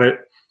passionate about it,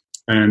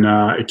 and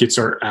it gets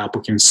our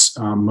applicants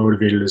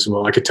motivated as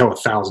well. I could tell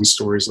 1,000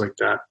 stories like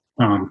that.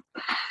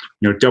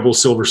 Double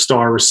Silver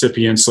Star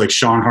recipients like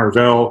Sean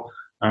Harvell.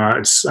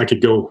 I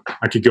could go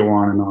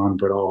on and on,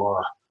 but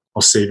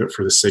I'll save it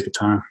for the sake of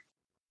time.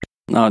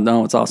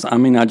 No, it's awesome. I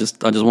mean, I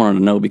just wanted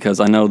to know, because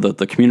I know that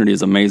the community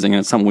is amazing,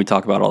 and it's something we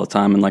talk about all the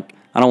time. And like,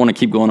 I don't want to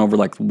keep going over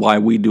like why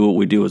we do what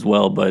we do as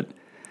well, but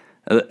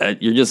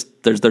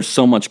there's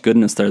so much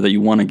goodness there that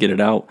you want to get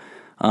it out.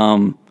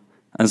 And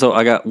so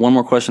I got one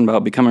more question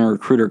about becoming a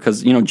recruiter,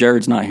 because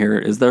Jared's not here.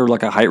 Is there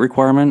like a height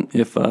requirement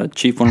if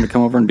Chief wanted to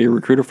come over and be a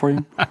recruiter for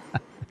you?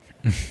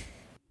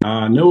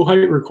 No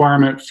height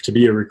requirement to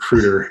be a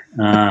recruiter.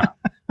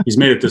 He's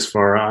made it this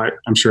far.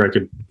 I'm sure I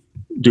could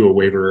do a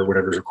waiver or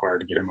whatever's required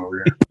to get him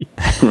over here.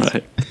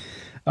 Right.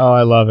 Oh,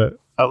 I love it.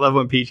 I love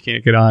when Peach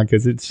can't get on,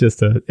 because it's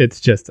just a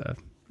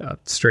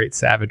straight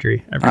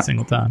savagery every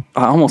single time.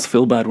 I almost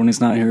feel bad when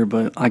he's not here,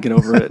 but I get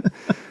over it.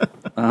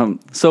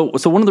 So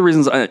one of the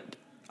reasons I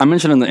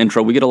mentioned in the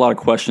intro, we get a lot of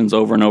questions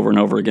over and over and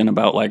over again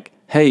about like,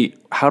 hey,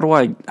 how do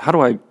I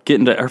get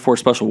into Air Force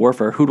Special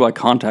Warfare? Who do I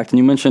contact? And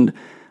you mentioned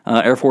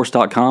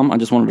airforce.com. I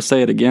just wanted to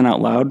say it again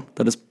out loud.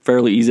 That is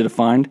fairly easy to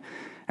find.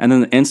 And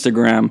then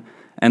Instagram,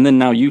 and then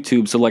now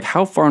YouTube. So like,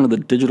 how far into the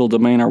digital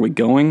domain are we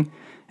going?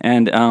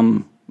 And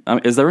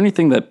is there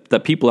anything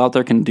that people out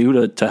there can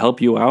do to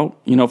help you out?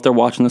 If they're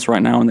watching this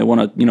right now and they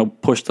want to,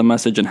 push the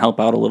message and help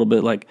out a little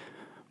bit, like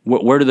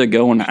where do they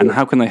go and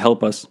how can they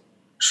help us?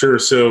 Sure.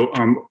 So,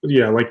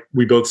 like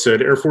we both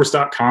said,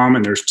 airforce.com,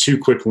 and there's 2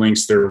 quick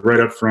links. They're right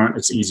up front.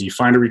 It's easy.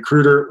 Find a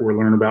recruiter or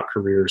learn about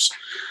careers.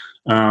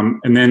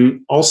 And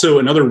then also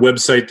another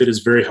website that is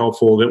very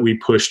helpful that we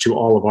push to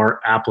all of our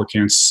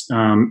applicants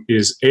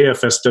is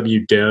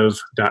afswdev.com.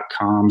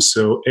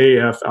 So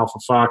AF Alpha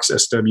Fox,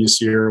 SW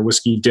Sierra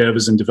Whiskey, Dev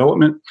is in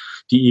development,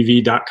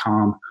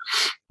 DEV.com.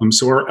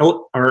 So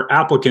our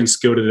applicants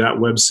go to that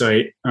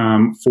website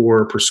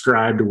for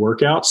prescribed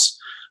workouts.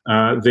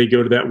 They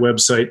go to that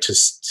website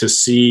to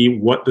see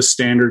what the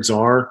standards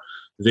are.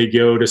 They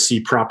go to see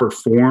proper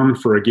form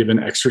for a given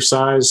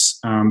exercise.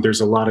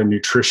 There's a lot of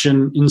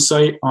nutrition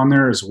insight on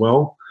there as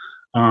well.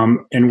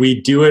 And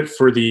we do it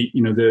for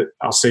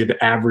I'll say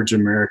the average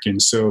American.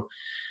 So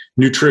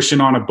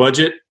Nutrition on a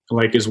Budget,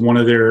 like, is one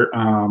of their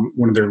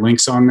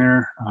links on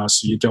there.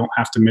 So you don't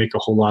have to make a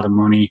whole lot of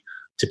money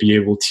to be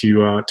able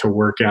to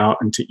work out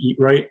and to eat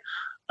right.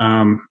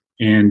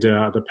 And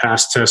the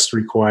PASS test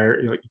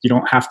you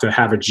don't have to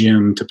have a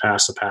gym to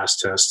pass a PASS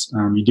test.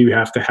 You do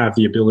have to have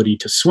the ability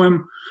to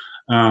swim,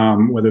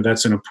 whether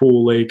that's in a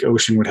pool, lake,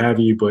 ocean, what have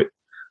you. But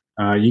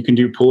you can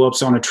do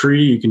pull-ups on a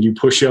tree, you can do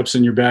push-ups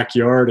in your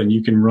backyard, and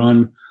you can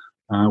run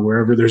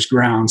wherever there's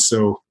ground.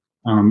 So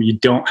you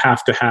don't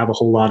have to have a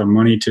whole lot of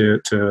money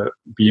to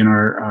be in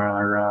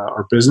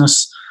our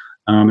business,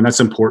 and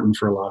that's important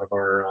for a lot of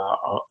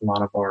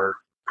our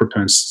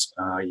propense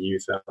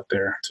youth out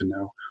there to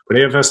know. But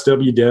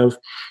AFSW Dev,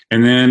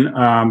 and then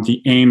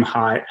the Aim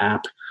High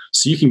app.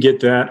 So you can get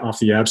that off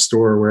the App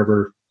Store or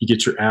wherever you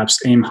get your apps.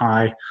 Aim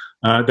High.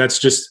 That's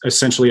just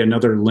essentially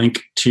another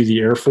link to the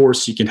Air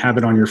Force. You can have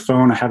it on your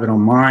phone. I have it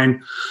on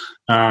mine.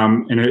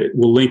 And it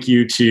will link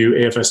you to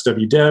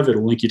AFSW Dev.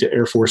 It'll link you to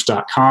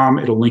airforce.com.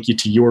 It'll link you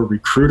to your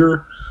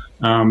recruiter.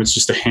 It's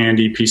just a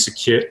handy piece of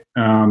kit.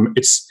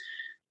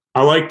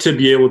 I like to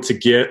be able to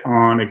get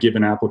on a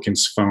given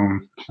applicant's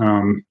phone,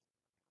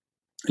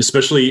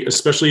 especially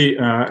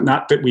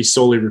not that we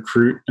solely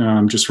recruit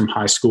just from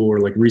high school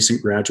or like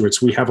recent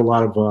graduates. We have a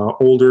lot of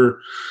older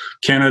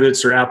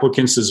candidates or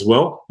applicants as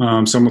well,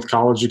 some with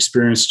college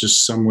experience,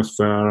 just some with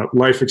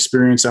life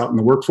experience out in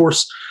the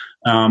workforce.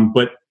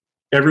 But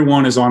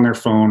everyone is on their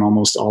phone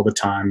almost all the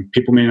time.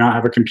 People may not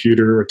have a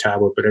computer or a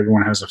tablet, but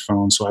everyone has a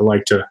phone. So I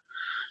like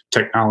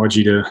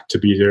technology to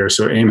be there.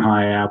 So Aim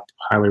High app,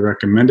 highly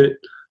recommend it.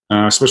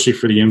 Especially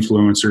for the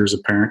influencers,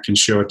 a parent can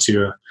show it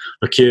to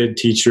a kid,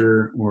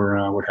 teacher,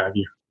 or what have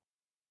you.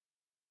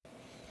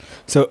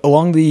 So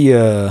along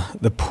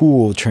the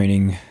pool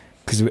training,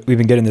 because we've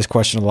been getting this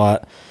question a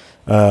lot.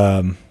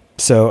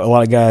 So a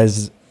lot of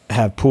guys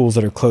have pools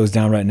that are closed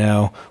down right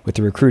now with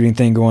the recruiting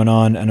thing going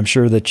on, and I'm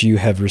sure that you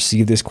have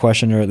received this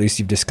question, or at least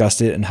you've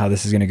discussed it and how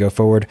this is going to go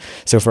forward.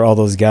 So for all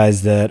those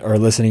guys that are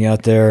listening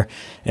out there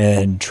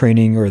and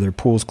training, or their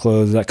pools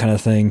closed, that kind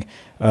of thing,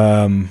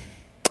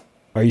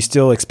 are you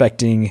still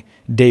expecting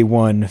day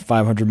one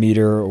 500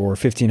 meter or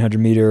 1500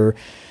 meter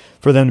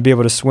for them to be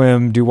able to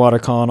swim, do water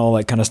con, all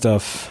that kind of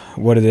stuff?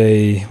 What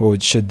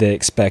should they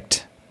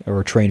expect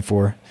or train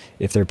for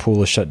if their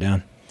pool is shut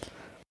down?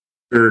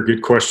 Sure,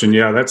 good question.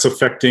 Yeah, that's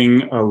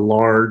affecting a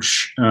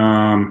large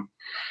portion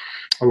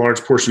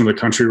of the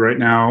country right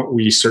now.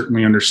 We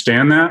certainly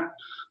understand that.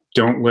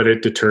 Don't let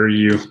it deter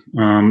you.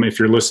 If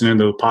you're listening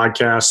to the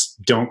podcast,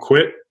 don't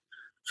quit.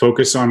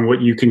 Focus on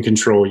what you can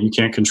control. You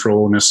can't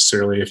control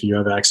necessarily if you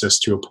have access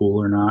to a pool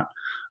or not.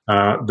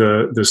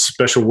 The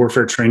Special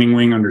Warfare Training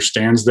Wing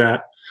understands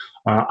that.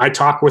 I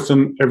talk with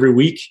them every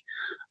week.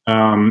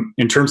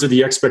 In terms of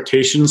the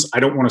expectations, I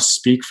don't want to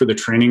speak for the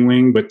training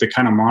wing, but the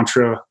kind of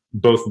mantra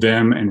both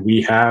them and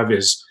we have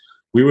is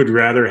we would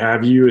rather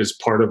have you as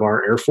part of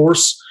our Air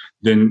Force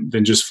than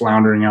just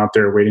floundering out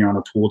there waiting on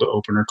a pool to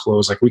open or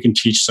close. Like, we can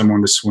teach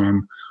someone to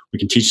swim. We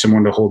can teach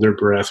someone to hold their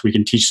breath. We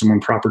can teach someone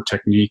proper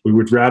technique. We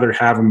would rather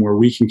have them where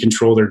we can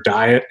control their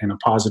diet in a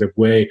positive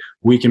way.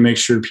 We can make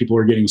sure people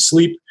are getting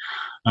sleep,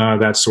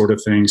 that sort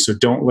of thing. So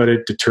don't let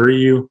it deter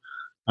you.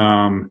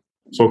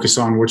 Focus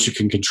on what you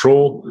can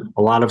control.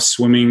 A lot of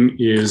swimming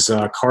is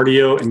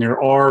cardio, and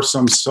there are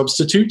some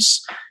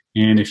substitutes.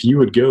 And if you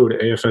would go to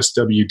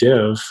AFSW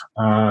Dev,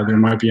 there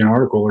might be an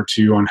article or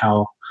two on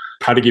how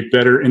to get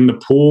better in the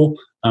pool.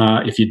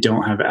 If you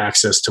don't have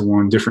access to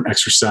one, different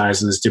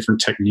exercises, different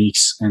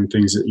techniques, and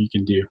things that you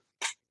can do.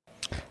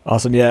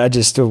 Awesome. Yeah, I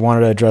just still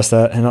wanted to address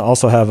that. And I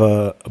also have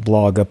a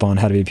blog up on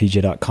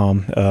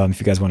howtobepj.com if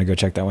you guys want to go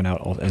check that one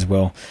out as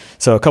well.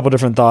 So a couple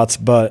different thoughts,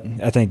 but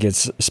I think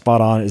it's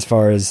spot on as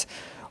far as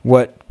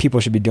what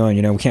people should be doing.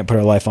 You know, we can't put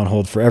our life on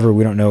hold forever.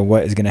 We don't know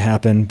what is going to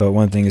happen, but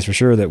one thing is for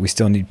sure, that we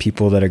still need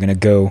people that are going to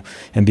go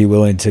and be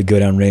willing to go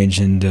down range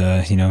and,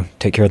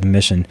 take care of the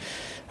mission.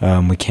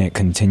 We can't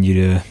continue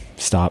to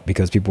stop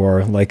because people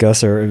are like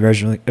us are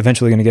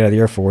eventually going to get out of the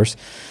Air Force.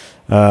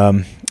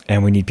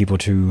 And we need people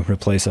to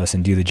replace us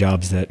and do the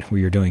jobs that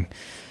we are doing.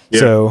 Yeah,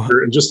 so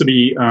just to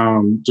be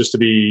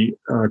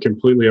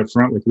completely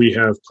upfront, like, we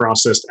have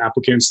processed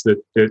applicants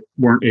that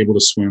weren't able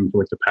to swim for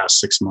like the past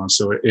 6 months.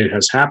 So it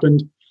has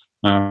happened,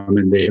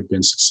 and they have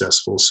been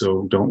successful.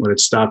 So don't let it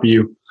stop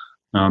you.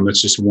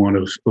 That's just one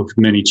of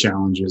many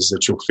challenges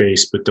that you'll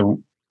face, but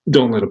don't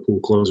let a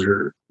pool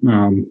closure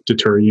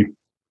deter you.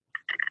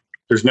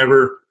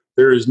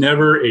 There is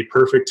never a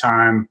perfect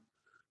time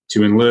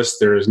to enlist.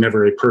 There is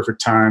never a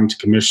perfect time to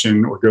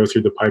commission or go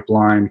through the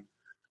pipeline.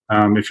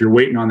 If you're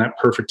waiting on that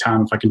perfect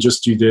time, if I can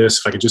just do this,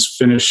 if I could just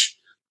finish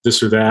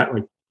this or that,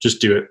 like,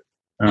 just do it.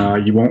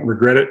 You won't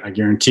regret it. I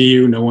guarantee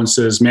you. No one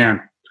says,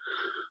 man,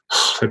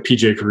 that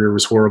PJ career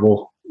was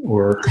horrible,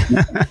 or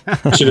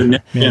I should have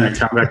never been a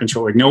combat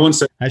control. Like, no one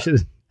said, I should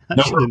have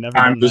never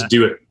done just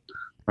do it.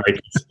 Like,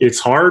 it's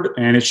hard,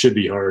 and it should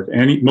be hard.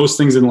 And most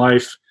things in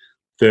life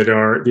that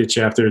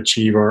you have to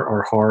achieve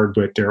are hard,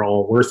 but they're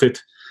all worth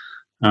it.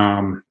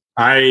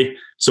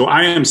 So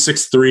I am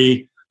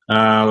 6'3",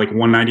 like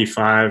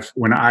 195.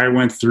 When I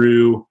went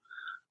through,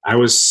 I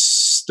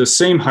was the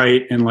same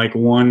height and like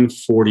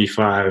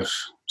 145,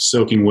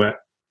 soaking wet.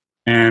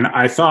 And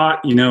I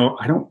thought, I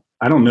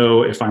don't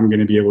know if I'm going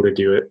to be able to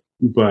do it,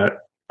 but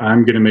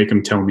I'm going to make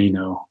them tell me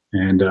no.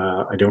 And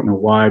I don't know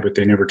why, but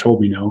they never told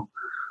me no.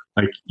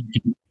 Like,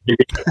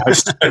 I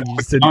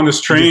on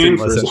this train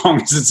for as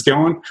long as it's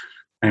going,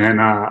 and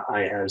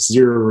I have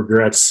zero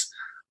regrets.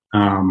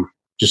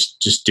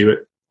 Just do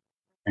it,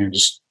 and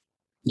just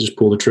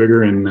pull the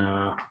trigger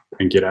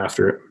and get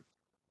after it.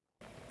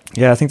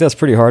 Yeah, I think that's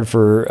pretty hard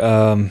for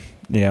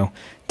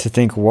to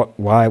think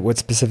what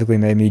specifically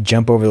made me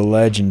jump over the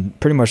ledge, and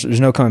pretty much there's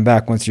no coming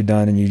back once you're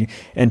done and you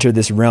enter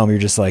this realm. You're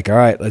just like, all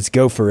right, let's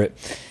go for it.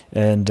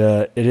 And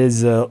it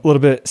is a little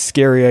bit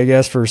scary, I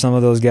guess, for some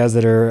of those guys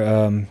that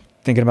are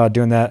thinking about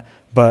doing that.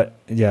 But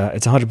yeah,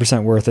 it's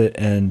 100% worth it.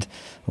 And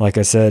like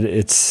I said,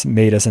 it's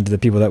made us into the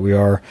people that we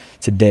are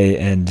today.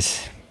 And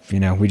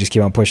we just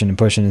keep on pushing and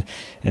pushing,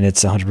 and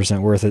it's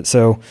 100% worth it.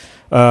 So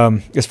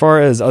as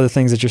far as other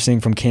things that you're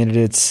seeing from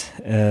candidates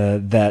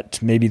that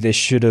maybe they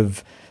should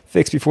have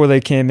fixed before they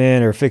came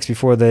in, or fixed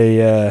before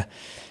they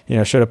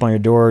showed up on your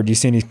door, do you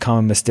see any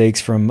common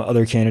mistakes from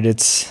other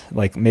candidates?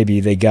 Like maybe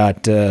they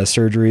got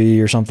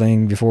surgery or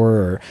something before,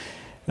 or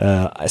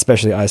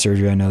especially eye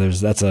surgery. I know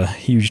that's a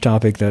huge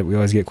topic that we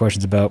always get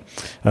questions about.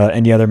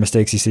 Any other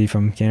mistakes you see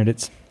from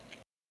candidates?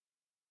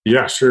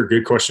 Yeah, sure.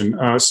 Good question.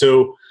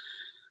 So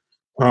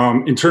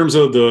in terms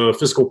of the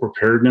physical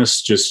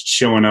preparedness, just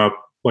showing up,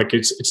 like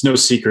it's no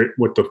secret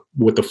what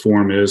the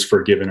form is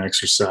for a given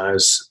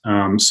exercise.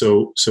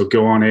 So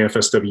go on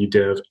AFSW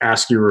Dev,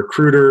 ask your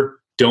recruiter.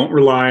 Don't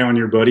rely on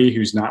your buddy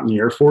who's not in the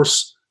Air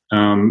Force.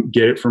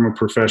 Get it from a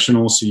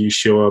professional, so you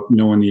show up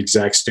knowing the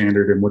exact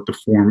standard and what the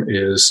form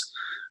is.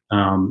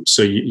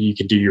 So you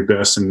can do your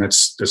best, and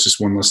that's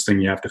just one less thing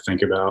you have to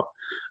think about.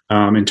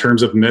 In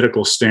terms of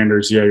medical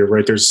standards, yeah, you're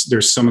right.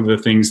 There's some of the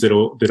things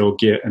that'll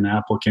get an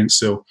applicant.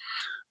 So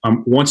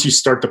once you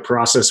start the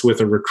process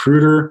with a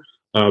recruiter,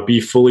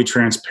 be fully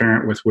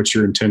transparent with what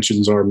your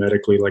intentions are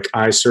medically. Like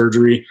eye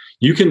surgery,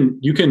 you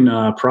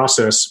can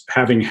process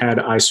having had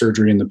eye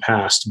surgery in the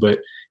past, but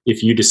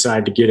if you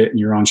decide to get it and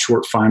you're on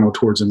short final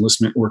towards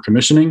enlistment or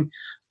commissioning,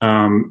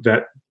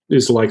 that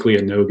is likely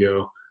a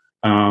no-go.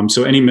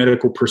 So any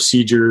medical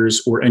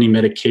procedures or any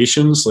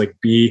medications, like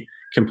be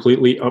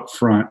completely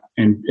upfront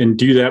and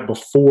do that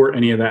before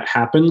any of that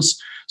happens,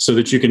 so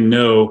that you can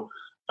know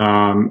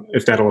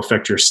if that'll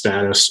affect your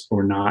status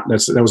or not.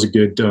 That was a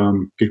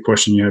good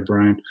question you had,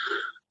 Brian.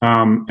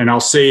 And I'll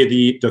say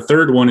the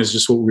third one is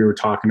just what we were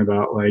talking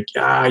about. Like,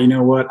 you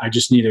know what? I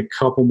just need a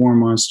couple more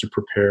months to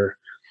prepare.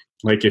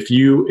 Like if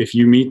you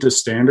meet the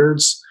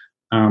standards,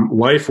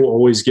 life will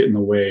always get in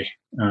the way.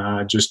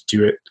 Just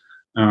do it.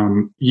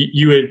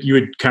 You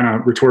had kind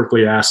of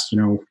rhetorically asked,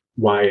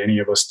 why any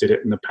of us did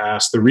it in the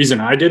past. The reason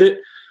I did it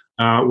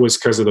was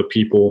because of the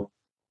people.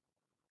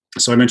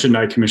 So I mentioned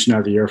I commissioned out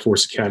of the Air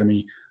Force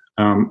Academy.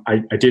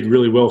 I did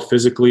really well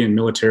physically and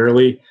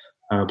militarily,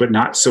 but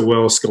not so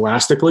well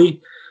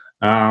scholastically.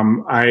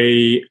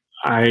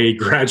 I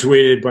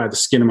graduated by the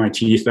skin of my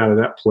teeth out of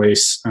that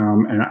place,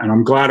 and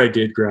I'm glad I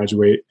did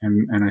graduate,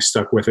 and I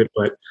stuck with it.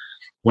 But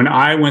when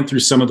I went through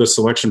some of the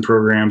selection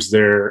programs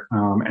there,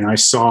 and I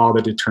saw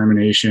the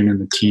determination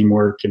and the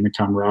teamwork and the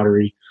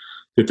camaraderie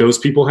that those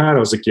people had, I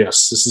was like,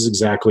 yes, this is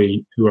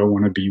exactly who I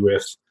want to be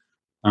with.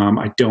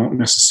 I don't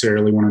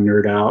necessarily want to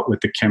nerd out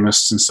with the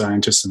chemists and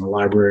scientists in the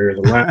library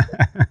or the lab.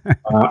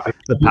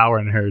 The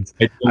power nerds.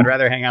 I'd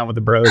rather hang out with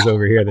the bros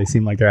over here. They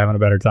seem like they're having a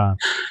better time.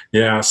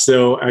 Yeah.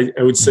 So I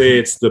would say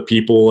it's the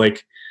people.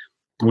 Like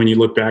when you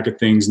look back at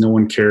things, no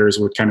one cares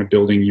what kind of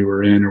building you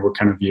were in or what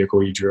kind of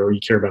vehicle you drove.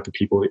 You care about the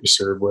people that you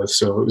serve with.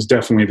 So it was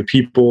definitely the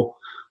people.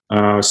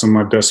 Some of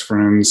my best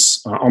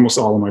friends, almost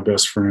all of my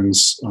best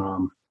friends,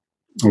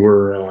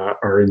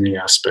 are in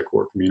the Spec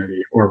War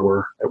community, or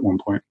were at one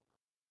point.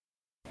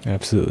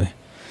 Absolutely.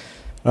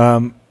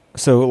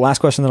 So last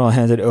question, then I'll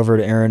hand it over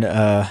to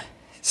Aaron.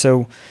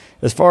 So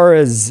as far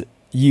as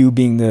you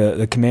being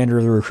the commander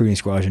of the recruiting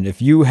squadron,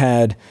 if you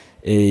had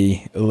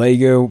a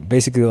Lego,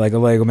 basically like a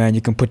Lego man,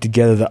 you can put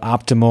together the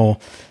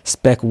optimal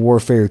spec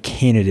warfare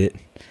candidate.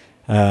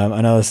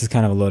 I know this is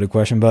kind of a loaded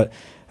question, but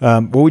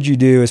what would you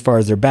do as far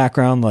as their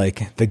background?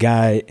 Like the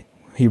guy,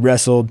 he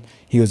wrestled,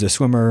 he was a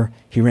swimmer,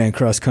 he ran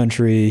cross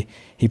country,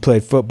 he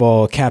played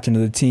football, captain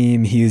of the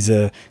team, he's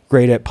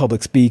great at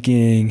public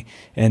speaking,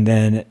 and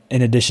then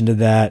in addition to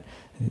that,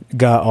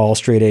 got all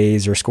straight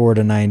A's or scored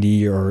a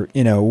 90, or,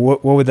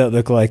 what would that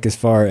look like as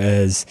far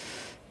as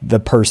the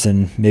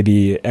person,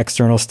 maybe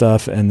external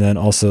stuff, and then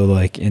also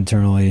like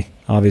internally?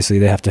 Obviously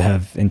they have to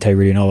have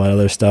integrity and all that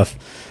other stuff,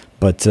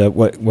 but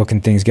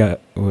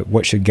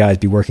what should guys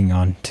be working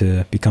on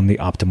to become the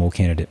optimal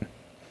candidate?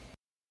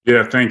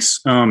 Yeah, thanks.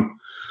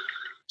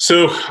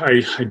 So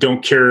I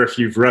don't care if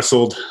you've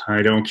wrestled.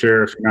 I don't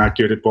care if you're not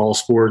good at ball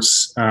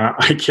sports.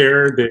 I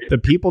care that the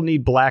people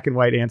need black and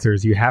white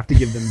answers. You have to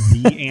give them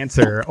the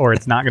answer or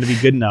it's not going to be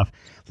good enough.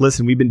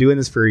 Listen, we've been doing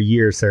this for a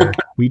year, sir.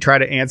 We try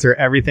to answer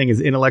everything as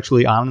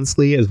intellectually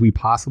honestly as we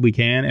possibly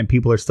can. And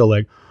people are still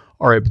like,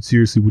 all right, but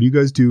seriously, what do you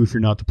guys do if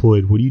you're not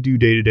deployed? What do you do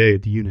day to day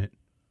at the unit?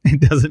 It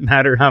doesn't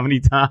matter how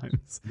many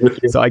times.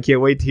 So I can't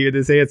wait to hear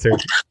this answer.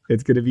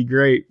 It's going to be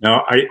great.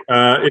 No,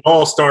 it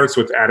all starts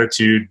with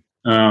attitude.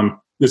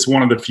 It's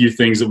one of the few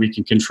things that we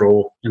can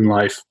control in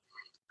life,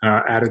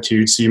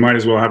 attitude. So you might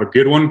as well have a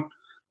good one,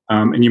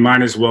 and you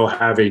might as well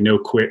have a no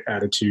quit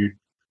attitude.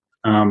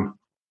 No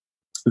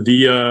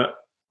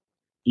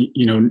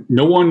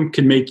one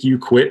can make you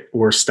quit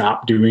or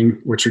stop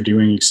doing what you're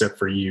doing except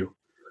for you.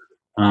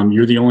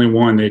 You're the only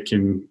one that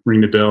can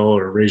ring the bell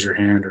or raise your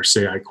hand or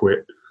say, I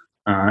quit.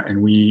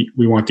 And we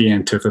want the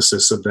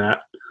antithesis of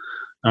that.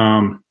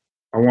 I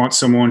want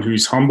someone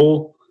who's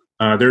humble.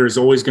 There is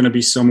always going to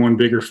be someone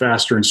bigger,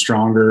 faster, and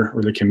stronger,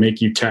 or that can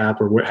make you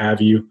tap or what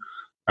have you.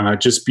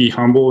 Just be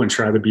humble and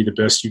try to be the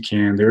best you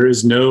can.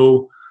 There's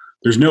no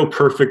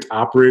perfect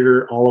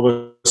operator. All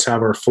of us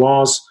have our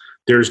flaws.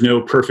 There's no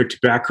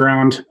perfect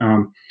background.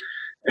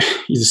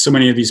 So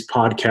many of these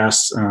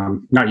podcasts,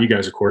 not you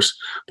guys, of course,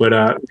 but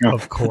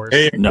of course,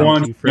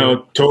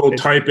 total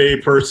type A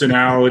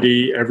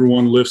personality.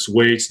 Everyone lifts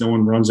weights. No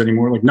one runs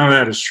anymore. Like none of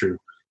that is true.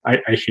 I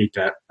hate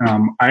that.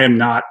 I am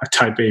not a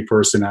type A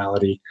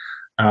personality.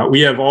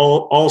 We have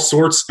all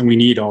sorts, and we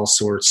need all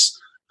sorts.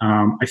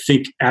 I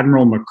think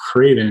Admiral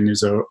McCraven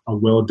is a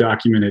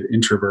well-documented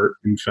introvert,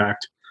 in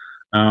fact.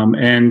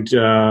 And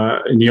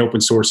in the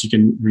open source, you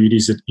can read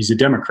he's a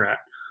Democrat.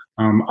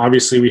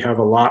 Obviously, we have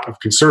a lot of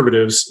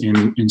conservatives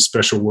in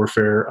special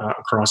warfare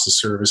across the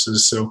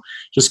services. So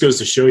just goes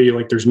to show you,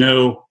 like, there's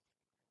no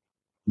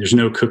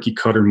cookie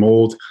cutter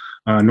mold,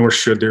 nor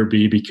should there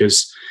be,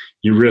 because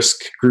you risk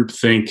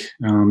groupthink.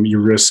 You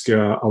risk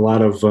a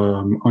lot of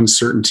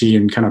uncertainty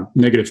and kind of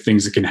negative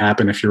things that can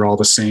happen if you're all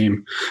the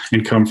same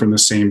and come from the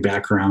same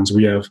backgrounds.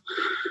 We have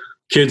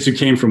kids who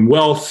came from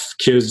wealth,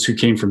 kids who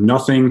came from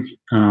nothing,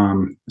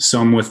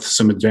 some with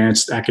some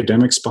advanced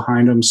academics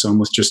behind them, some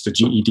with just a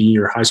GED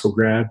or high school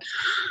grad.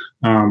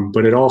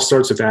 But it all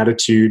starts with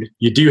attitude.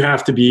 You do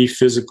have to be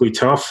physically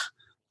tough,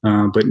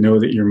 but know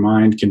that your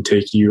mind can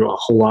take you a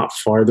whole lot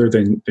farther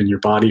than your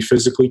body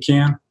physically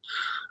can.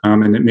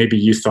 And that maybe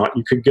you thought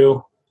you could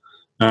go.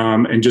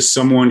 And just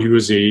someone who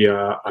is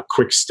a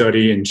quick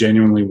study and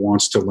genuinely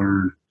wants to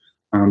learn.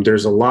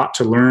 There's a lot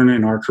to learn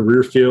in our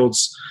career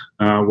fields,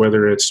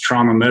 whether it's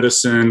trauma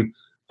medicine,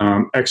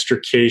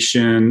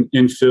 extrication,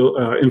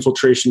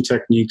 infiltration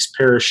techniques,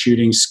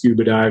 parachuting,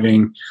 scuba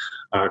diving,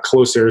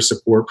 close air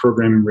support,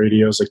 programming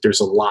radios. Like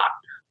there's a lot,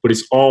 but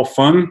it's all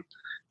fun.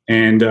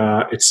 And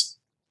I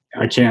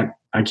can't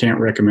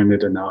recommend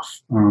it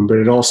enough. But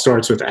it all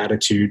starts with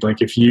attitude.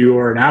 Like if you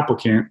are an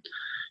applicant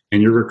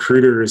and your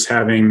recruiter is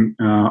having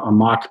a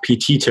mock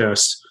PT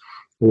test,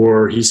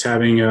 or he's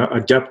having a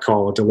DEP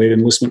call, a delayed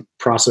enlistment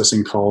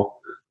processing call,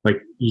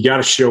 like you got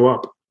to show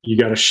up. You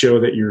got to show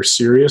that you're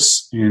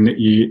serious and that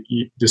you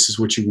this is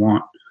what you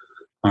want.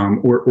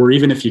 Or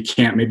even if you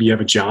can't, maybe you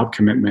have a job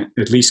commitment,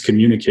 at least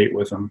communicate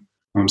with them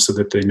so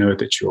that they know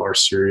that you are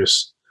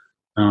serious.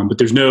 But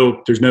there's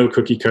no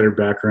cookie cutter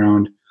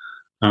background.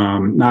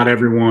 Not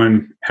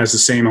everyone has the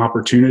same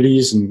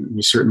opportunities, and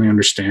we certainly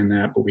understand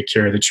that, but we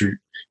care that you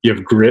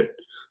have grit,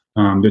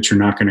 that you're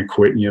not going to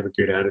quit, and you have a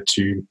good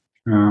attitude.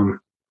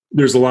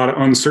 There's a lot of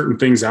uncertain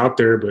things out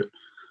there, but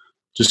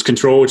just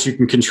control what you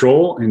can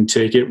control and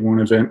take it one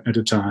event at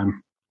a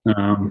time.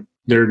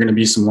 There are going to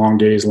be some long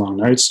days, long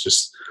nights.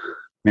 Just,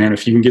 man,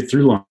 if you can get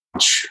through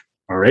lunch,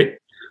 all right?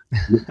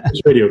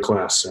 Radio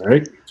class, all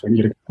right? So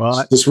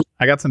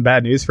I got some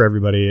bad news for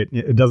everybody.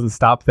 It doesn't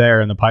stop there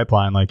in the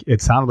pipeline. Like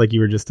it sounded like you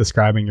were just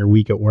describing your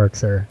week at work,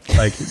 sir.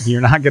 Like you're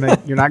not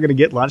gonna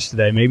get lunch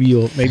today. Maybe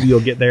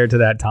you'll get there to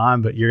that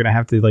time, but you're gonna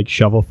have to like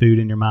shovel food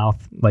in your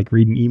mouth, like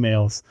reading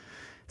emails,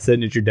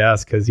 sitting at your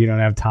desk because you don't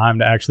have time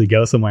to actually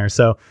go somewhere.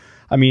 So,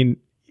 I mean,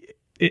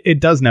 it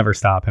does never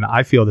stop, and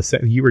I feel the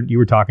same. You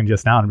were talking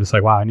just now, and I'm just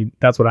like, wow,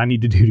 that's what I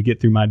need to do to get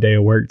through my day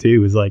of work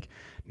too. Is like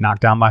knock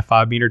down my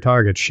 5-meter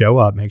target, show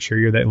up, make sure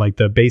you're there, like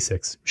the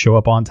basics, show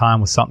up on time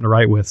with something to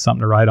write with,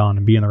 something to write on,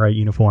 and be in the right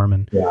uniform.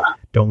 And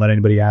don't let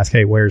anybody ask,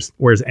 hey, where's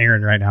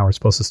Aaron right now? We're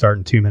supposed to start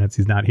in 2 minutes.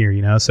 He's not here,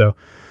 So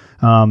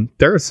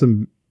there are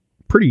some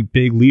pretty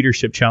big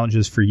leadership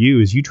challenges for you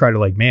as you try to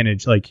like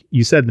manage, like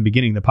you said in the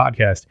beginning of the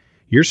podcast,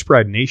 you're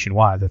spread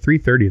nationwide. The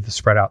 330th is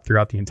spread out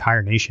throughout the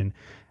entire nation.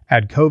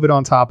 Add COVID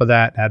on top of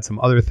that, add some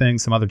other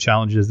things, some other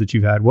challenges that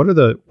you've had. What are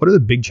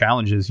the big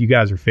challenges you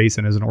guys are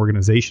facing as an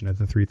organization at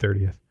the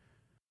 330th?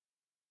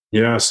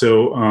 Yeah,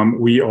 so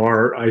we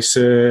are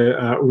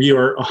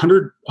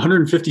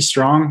 150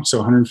 strong, so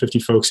 150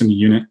 folks in the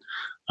unit,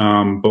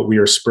 but we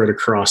are spread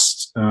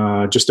across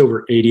just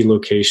over 80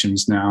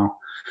 locations now.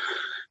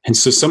 And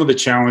so some of the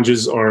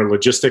challenges are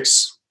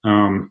logistics.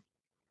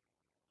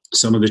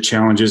 Some of the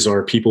challenges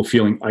are people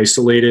feeling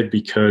isolated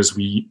because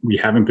we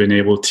haven't been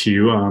able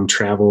to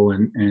travel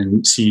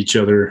and see each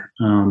other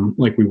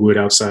like we would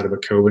outside of a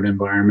COVID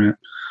environment.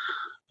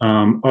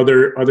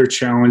 Other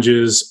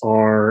challenges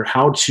are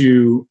how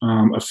to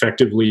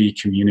effectively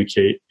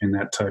communicate in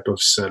that type of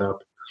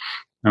setup.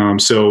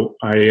 So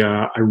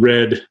I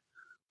read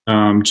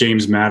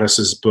James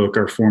Mattis's book,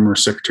 our former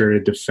Secretary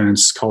of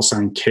Defense. Call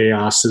Sign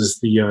Chaos is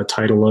the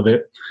title of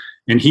it,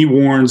 and he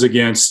warns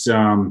against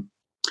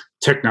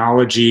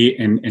technology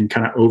and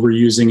kind of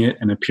overusing it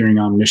and appearing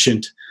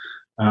omniscient.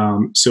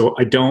 So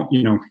I don't,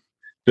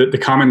 the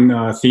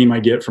common theme I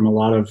get from a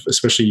lot of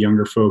especially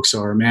younger folks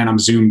are, man, I'm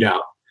zoomed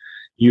out.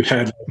 You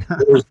had 4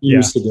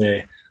 Zooms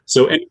today.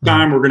 So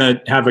anytime we're going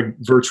to have a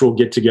virtual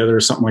get together or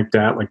something like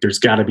that, like there's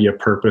got to be a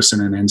purpose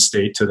and an end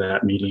state to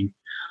that meeting.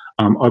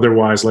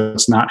 Otherwise,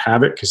 let's not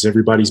have it because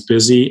everybody's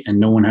busy and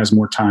no one has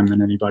more time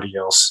than anybody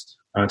else.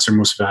 It's their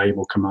most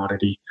valuable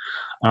commodity.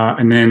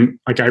 And then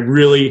I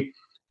really,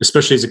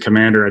 especially as a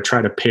commander, I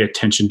try to pay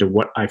attention to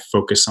what I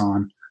focus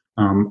on.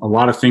 A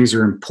lot of things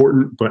are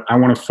important, but I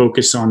want to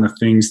focus on the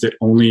things that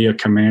only a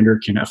commander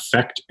can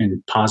affect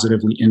and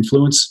positively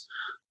influence.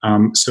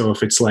 So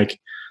if it's like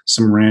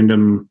some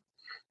random,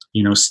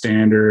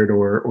 standard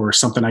or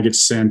something I get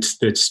sent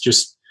that's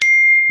just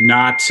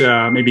not,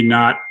 maybe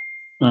not,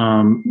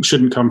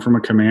 shouldn't come from a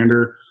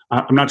commander.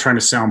 I'm not trying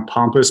to sound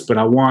pompous, but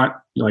I want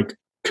like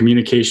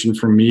communication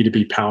from me to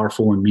be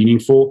powerful and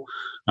meaningful.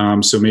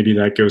 So maybe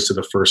that goes to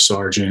the first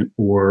sergeant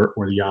or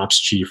the ops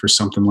chief or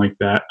something like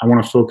that. I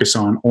want to focus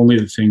on only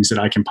the things that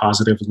I can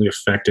positively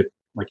affect at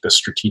like the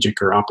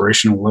strategic or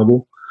operational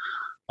level,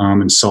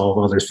 and solve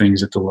other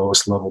things at the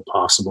lowest level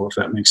possible, if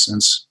that makes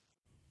sense.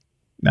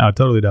 No, it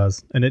totally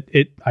does. And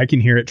I can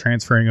hear it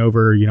transferring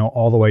over,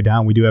 all the way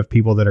down. We do have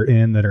people that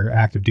are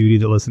active duty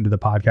that listen to the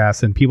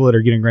podcast, and people that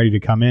are getting ready to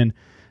come in,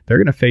 they're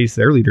going to face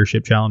their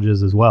leadership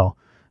challenges as well.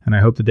 And I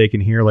hope that they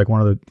can hear like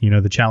one of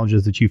the, the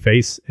challenges that you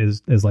face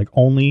is like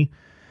only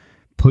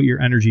put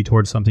your energy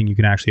towards something you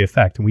can actually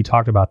affect. And we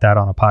talked about that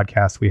on a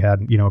podcast we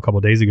had, a couple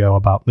of days ago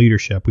about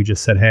leadership. We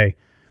just said, hey,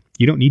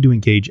 you don't need to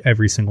engage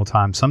every single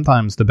time.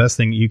 Sometimes the best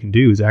thing you can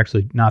do is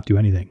actually not do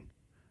anything.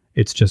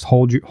 It's just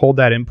hold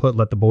that input,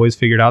 let the boys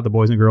figure it out. The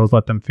boys and girls,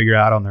 let them figure it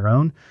out on their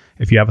own.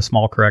 If you have a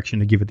small correction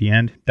to give at the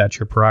end, that's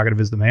your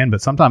prerogative as the man.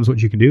 But sometimes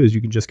what you can do is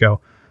you can just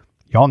go,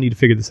 y'all need to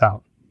figure this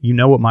out. You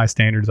know what my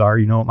standards are.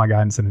 You know what my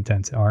guidance and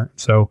intents are.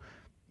 So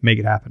make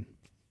it happen.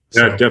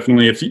 Yeah,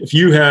 definitely. If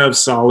you have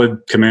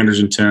solid commander's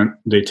intent,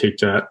 they take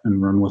that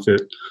and run with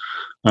it.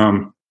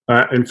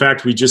 In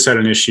fact, we just had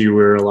an issue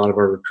where a lot of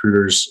our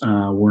recruiters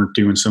weren't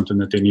doing something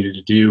that they needed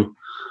to do.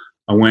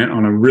 I went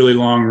on a really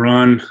long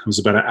run. It was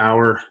about an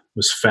hour. It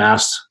was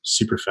fast,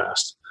 super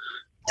fast.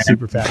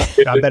 Super fast.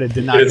 I bet it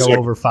did not go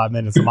over 5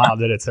 minutes a mile,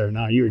 did it, sir?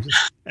 No, you were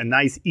just a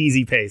nice,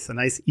 easy pace, a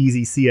nice,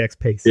 easy CX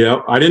pace.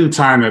 Yeah, I didn't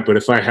time it, but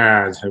if I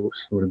had, it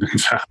would have been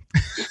fast.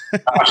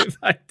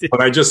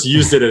 But I just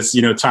used it as,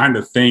 time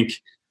to think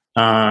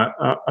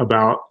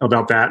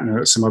about that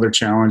and some other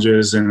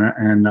challenges.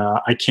 And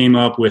I came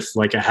up with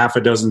like a half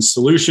a dozen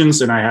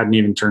solutions, and I hadn't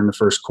even turned the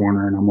first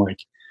corner. And I'm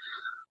like,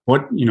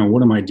 what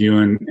am I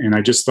doing? And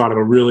I just thought of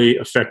a really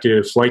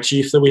effective flight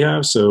chief that we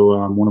have.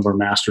 So one of our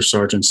master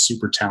sergeants,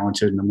 super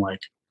talented. And I'm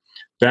like,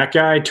 that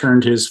guy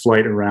turned his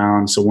flight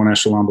around. So one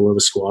echelon below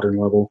the squadron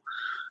level,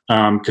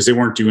 because they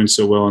weren't doing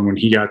so well. And when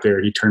he got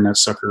there, he turned that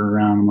sucker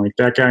around. I'm like,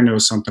 that guy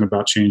knows something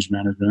about change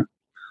management.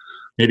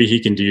 Maybe he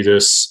can do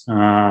this.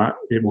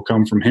 It will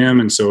come from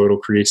him. And so it'll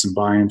create some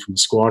buy-in from the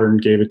squadron.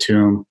 Gave it to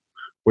him.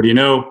 What do you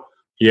know?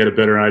 He had a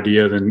better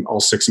idea than all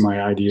 6 of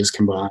my ideas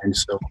combined.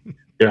 So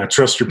yeah,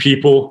 trust your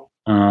people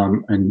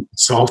and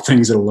solve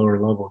things at a lower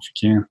level if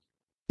you can.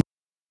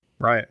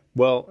 Right.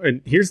 Well,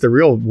 and here's the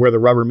real where the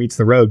rubber meets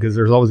the road, because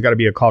there's always got to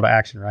be a call to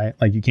action, right?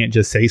 Like you can't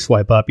just say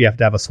swipe up. You have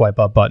to have a swipe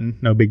up button.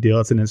 No big deal.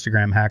 It's an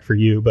Instagram hack for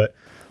you. But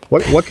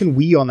what can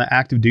we on the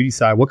active duty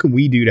side, what can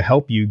we do to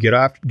help you get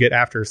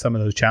after some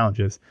of those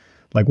challenges?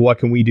 Like what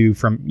can we do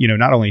from,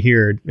 not only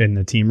here in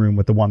the team room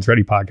with the Ones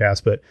Ready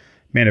podcast, but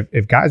man,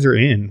 if guys are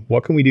in,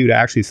 what can we do to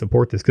actually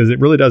support this? Because it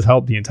really does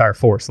help the entire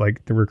force.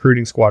 Like the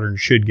recruiting squadron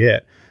should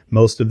get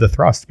most of the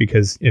thrust,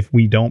 because if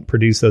we don't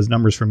produce those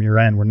numbers from your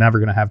end, we're never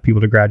going to have people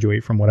to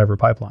graduate from whatever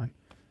pipeline.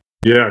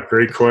 Yeah,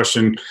 great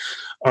question.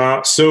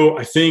 So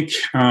I think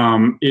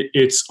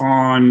it's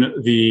on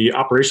the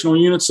operational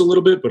units a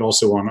little bit, but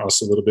also on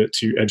us a little bit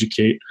to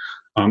educate.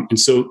 And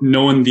so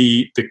knowing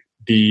the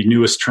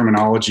newest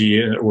terminology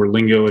or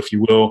lingo, if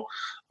you will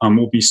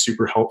be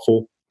super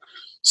helpful.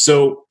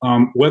 So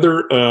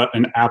whether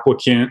an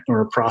applicant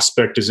or a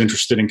prospect is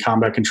interested in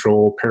combat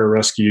control,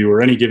 pararescue, or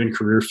any given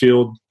career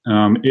field,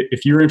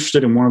 if you're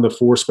interested in one of the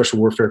 4 special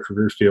warfare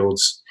career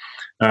fields,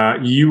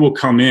 you will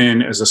come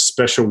in as a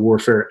special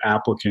warfare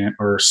applicant,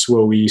 or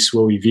SWOE,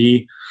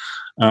 SWOE-V.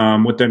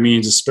 What that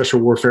means is Special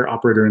Warfare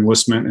Operator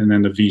Enlistment, and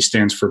then the V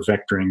stands for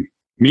vectoring,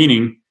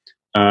 meaning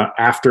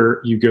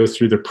after you go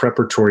through the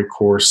preparatory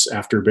course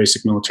after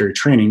basic military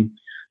training,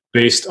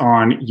 based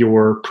on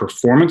your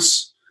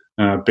performance,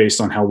 based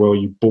on how well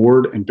you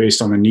board and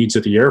based on the needs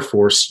of the Air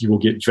Force, you will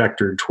get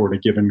vectored toward a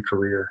given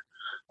career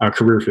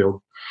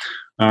field.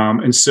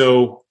 And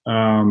so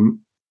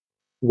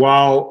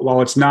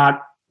while it's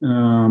not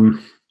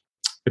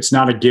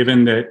a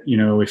given that,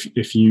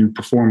 if you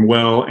perform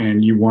well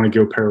and you want to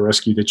go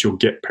pararescue, that you'll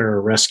get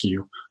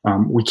pararescue.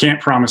 We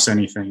can't promise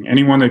anything.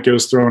 Anyone that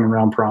goes throwing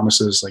around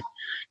promises, like,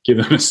 give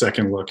them a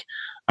second look.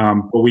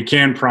 But we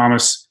can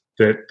promise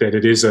that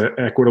it is an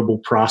equitable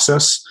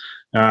process,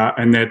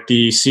 and that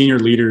the senior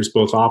leaders,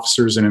 both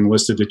officers and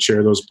enlisted that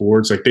chair those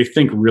boards, like, they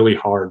think really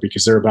hard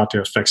because they're about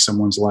to affect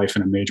someone's life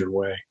in a major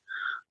way.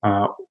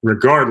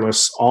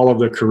 Regardless, all of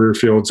the career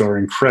fields are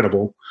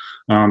incredible.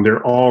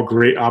 They're all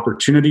great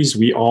opportunities.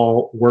 We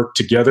all work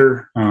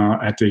together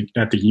at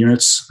the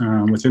units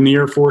within the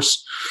Air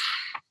Force,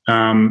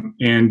 and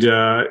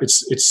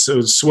it's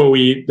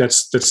SWOE.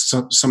 That's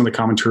some of the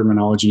common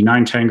terminology.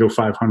 9 Tango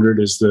 500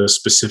 is the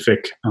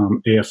specific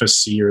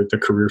AFSC, or the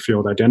career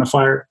field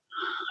identifier.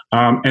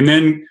 And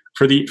then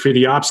for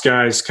the ops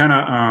guys, kind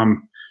of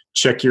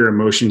check your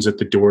emotions at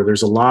the door.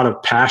 There's a lot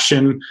of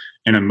passion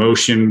and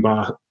emotion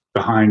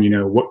behind,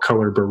 what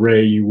color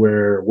beret you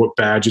wear, what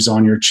badge is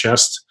on your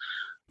chest.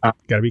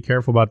 Got to be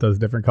careful about those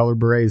different color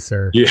berets,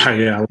 sir.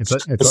 Yeah.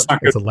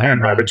 It's a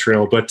land rabbit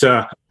trail, but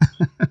the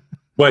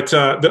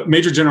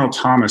Major General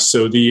Thomas,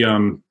 so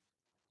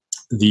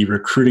the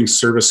recruiting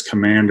service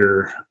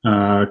commander,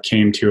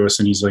 came to us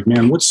and he's like,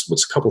 man, what's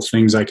a couple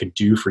things I could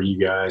do for you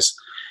guys?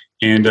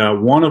 And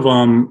one of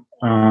them,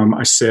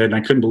 I said, and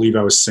I couldn't believe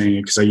I was saying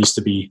it because I used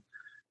to be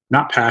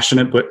not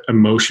passionate, but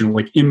emotional,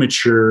 like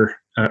immature,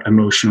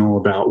 emotional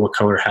about what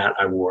color hat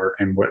I wore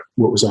and what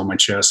was on my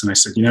chest. And I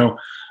said,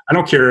 I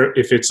don't care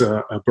if it's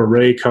a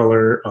beret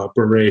color, a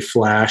beret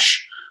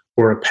flash,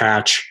 or a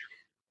patch,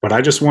 but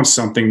I just want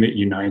something that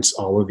unites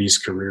all of these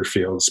career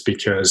fields.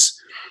 Because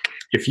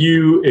if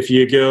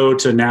you go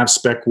to Nav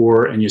Spec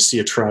War and you see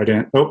a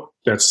trident, oh,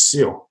 that's a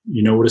SEAL.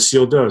 You know what a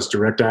SEAL does: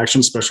 direct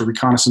action, special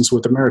reconnaissance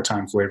with a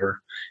maritime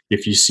flavor.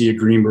 If you see a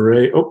green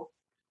beret, oh,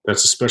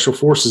 that's a special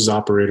forces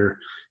operator.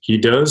 He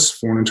does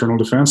foreign internal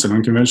defense and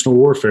unconventional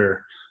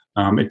warfare.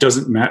 It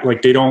doesn't matter.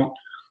 Like, they don't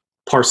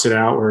parse it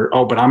out, or,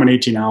 oh, but I'm an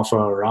 18 Alpha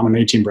or I'm an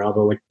 18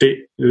 Bravo. Like,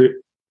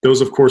 those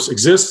of course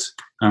exist,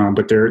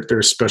 but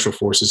they're special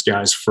forces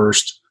guys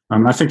first.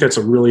 I think that's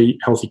a really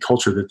healthy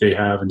culture that they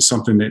have, and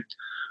something that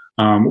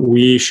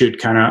we should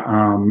kind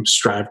of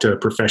strive to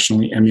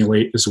professionally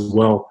emulate as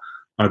well.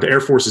 The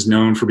Air Force is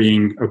known for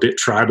being a bit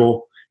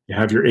tribal. You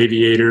have your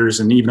aviators,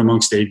 and even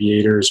amongst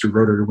aviators, your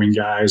rotary wing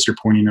guys, your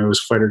pointy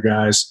nose fighter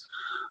guys.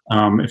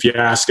 If you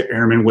ask an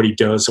airman what he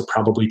does, he'll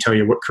probably tell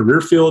you what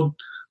career field.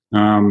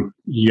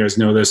 You guys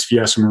know this. If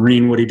you ask a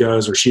Marine what he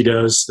does or she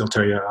does, they'll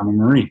tell you, I'm a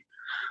Marine.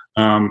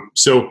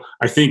 So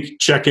I think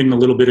check in a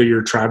little bit of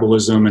your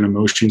tribalism and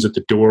emotions at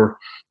the door.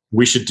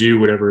 We should do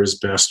whatever is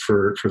best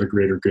for the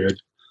greater good.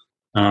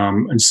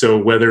 And so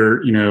whether,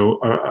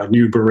 a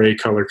new beret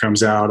color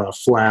comes out, a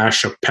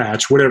flash, a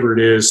patch, whatever it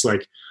is,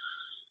 like,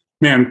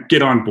 man,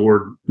 get on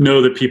board.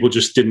 Know that people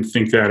just didn't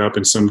think that up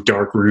in some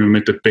dark room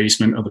at the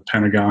basement of the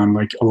Pentagon.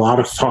 Like, a lot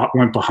of thought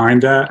went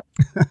behind that.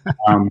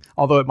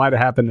 Although it might have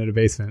happened in a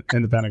basement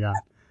in the Pentagon.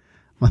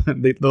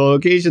 The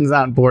location's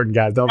not important,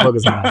 guys. Don't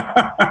focus on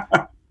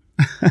that.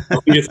 I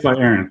think it's by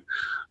Aaron.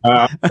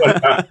 No,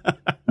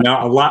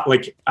 a lot.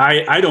 Like,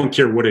 I don't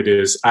care what it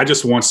is. I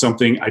just want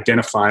something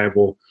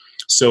identifiable.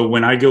 So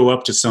when I go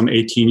up to some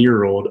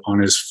 18-year-old on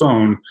his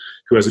phone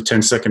who has a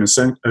 10-second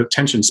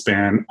attention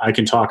span, I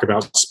can talk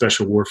about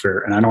special warfare,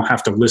 and I don't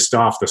have to list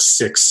off the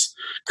 6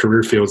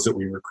 career fields that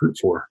we recruit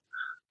for.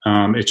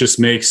 It just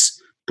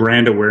makes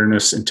brand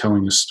awareness and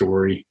telling the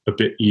story a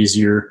bit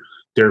easier,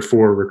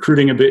 therefore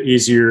recruiting a bit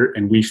easier,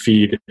 and we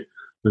feed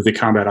the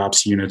combat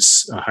ops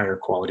units a higher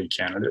quality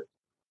candidate.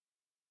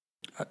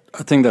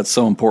 I think that's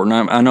so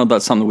important. I know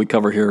that's something that we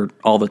cover here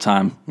all the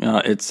time.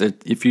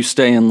 If you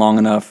stay in long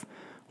enough,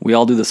 we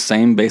all do the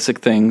same basic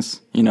things.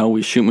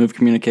 We shoot, move,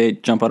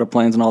 communicate, jump out of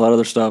planes, and all that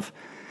other stuff.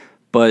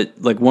 But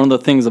like, one of the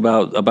things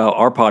about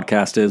our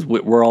podcast is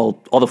we're all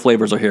the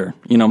flavors are here.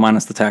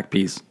 Minus the TAC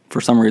piece.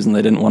 For some reason,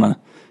 they didn't want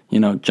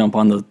to, jump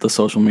on the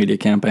social media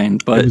campaign.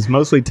 But it was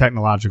mostly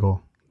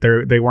technological.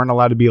 They weren't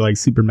allowed to be like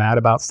super mad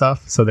about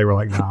stuff, so they were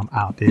like, "No, I'm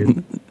out,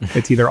 dude.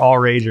 It's either all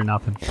rage or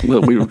nothing."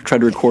 We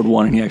tried to record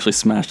one, and he actually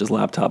smashed his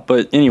laptop.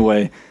 But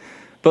anyway.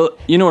 But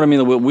you know what I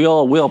mean? We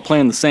all play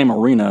in the same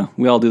arena.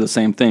 We all do the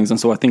same things. And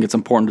so I think it's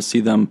important to see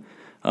them,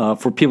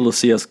 for people to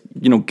see us,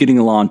 getting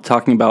along,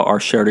 talking about our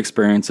shared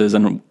experiences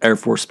and Air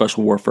Force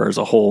Special Warfare as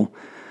a whole.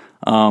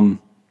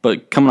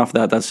 But coming off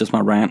that, that's just my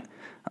rant.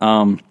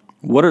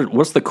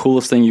 What's the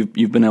coolest thing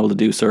you've been able to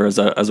do, sir, as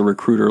a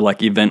recruiter,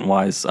 like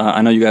event-wise?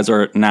 I know you guys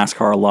are at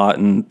NASCAR a lot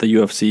and the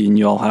UFC, and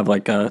you all have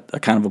like a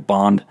kind of a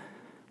bond.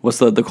 What's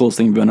the coolest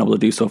thing you've been able to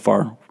do so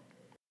far?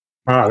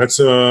 That's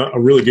a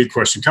really good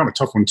question. Kind of a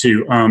tough one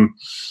too.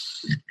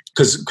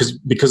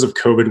 Because of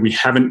COVID, we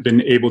haven't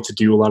been able to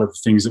do a lot of the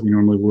things that we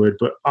normally would.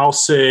 But I'll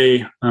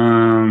say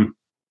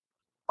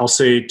I'll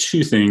say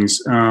two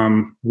things.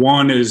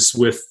 One is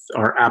with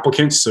our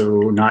applicants, so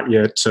not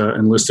yet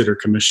enlisted or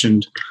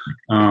commissioned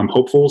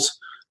hopefuls.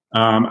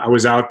 I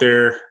was out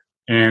there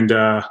and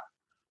I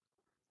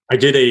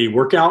did a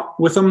workout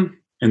with them,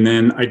 and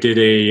then I did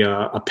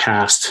a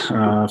past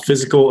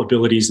physical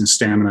abilities and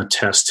stamina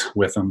test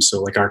with them.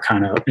 So like our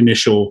kind of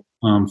initial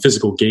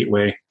physical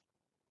gateway.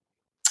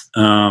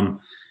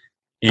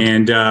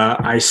 And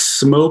I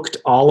smoked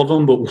all of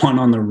them but one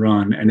on the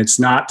run. And it's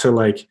not to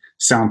like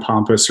sound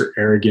pompous or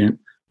arrogant,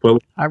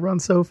 but I run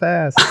so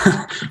fast.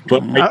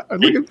 but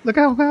look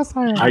how fast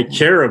I am. I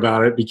care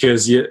about it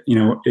because it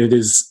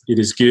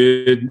is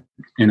good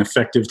and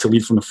effective to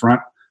lead from the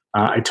front.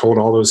 I told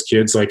all those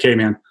kids like, hey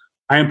man,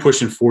 I am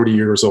pushing 40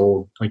 years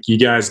old. Like you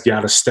guys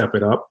got to step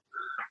it up.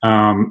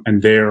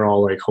 And they're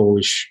all like,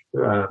 holy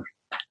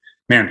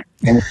man,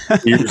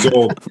 40 years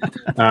old.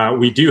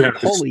 We do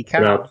have to holy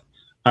step it up.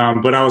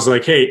 But I was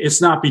like, hey, it's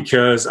not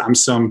because I'm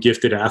some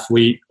gifted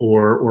athlete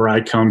or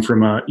I come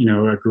from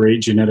a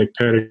great genetic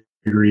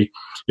pedigree.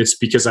 It's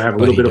because I have a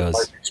little bit of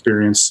life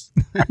experience.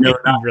 Not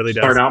really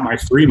start out my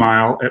 3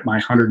 mile at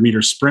my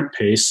 100-meter sprint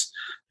pace.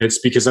 It's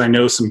because I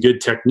know some good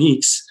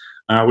techniques,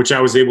 which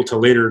I was able to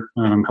later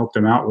help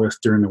them out with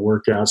during the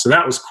workout. So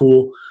that was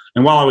cool.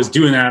 And while I was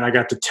doing that, I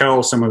got to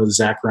tell some of the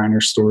Zach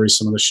Reiner stories,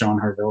 some of the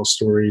Sean Harvell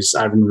stories,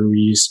 Ivan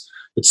Ruiz,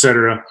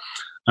 etc.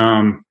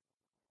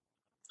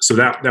 So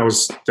that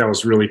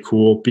was really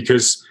cool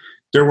because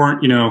there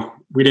weren't,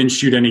 we didn't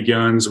shoot any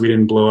guns, we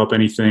didn't blow up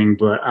anything,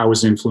 but I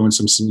was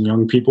influencing some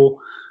young people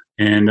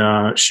and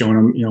showing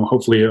them,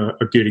 hopefully a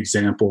good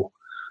example.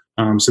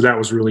 So that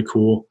was really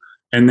cool.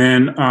 And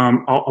then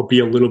I'll be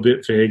a little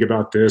bit vague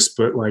about this,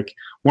 but like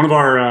one of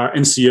our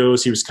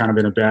NCOs, he was kind of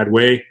in a bad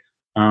way,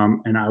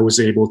 and I was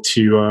able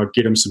to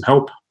get him some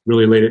help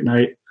really late at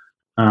night.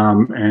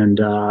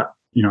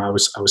 I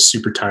was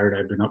super tired.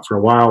 I'd been up for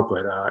a while,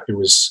 but it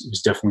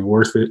was definitely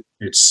worth it.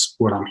 It's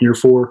what I'm here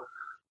for.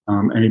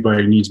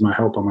 Anybody who needs my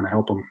help, I'm going to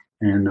help them.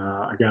 And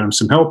I got him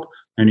some help,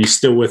 and he's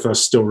still with us,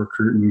 still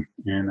recruiting,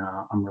 and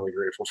I'm really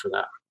grateful for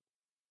that.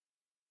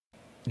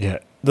 Yeah,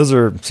 those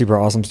are super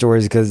awesome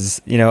stories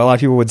because, a lot of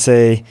people would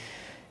say,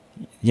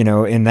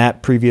 in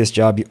that previous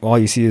job, all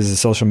you see is the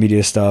social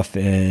media stuff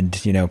and,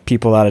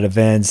 people out at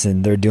events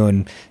and they're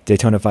doing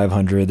Daytona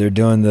 500, they're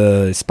doing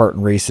the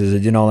Spartan races, they're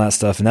doing all that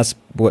stuff. And that's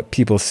what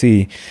people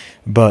see.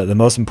 But the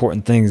most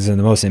important things and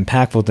the most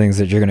impactful things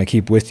that you're going to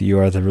keep with you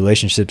are the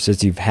relationships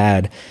that you've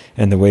had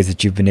and the ways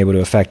that you've been able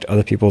to affect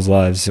other people's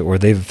lives or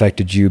they've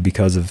affected you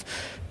because of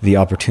the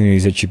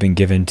opportunities that you've been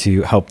given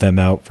to help them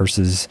out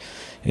versus,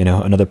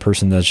 another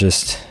person that's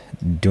just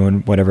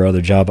doing whatever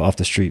other job off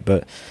the street.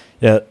 But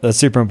yeah, that's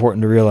super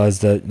important to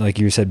realize that, like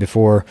you said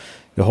before,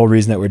 the whole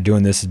reason that we're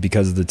doing this is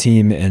because of the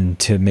team and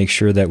to make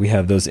sure that we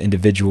have those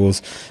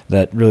individuals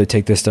that really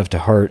take this stuff to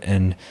heart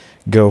and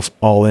go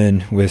all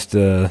in with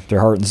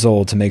their heart and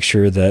soul to make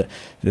sure that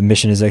the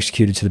mission is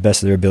executed to the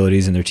best of their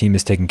abilities and their team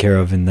is taken care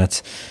of. And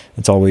that's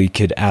all we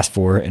could ask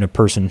for in a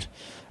person.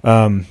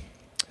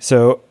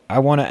 So I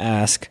want to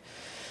ask,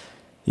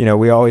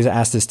 we always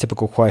ask this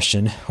typical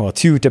question, well,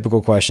 two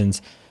typical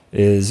questions.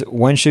 Is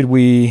when should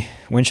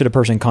a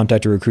person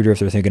contact a recruiter if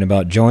they're thinking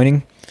about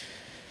joining?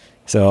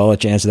 So I'll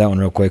let you answer that one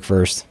real quick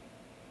first,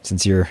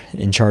 since you're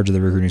in charge of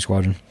the recruiting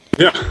squadron.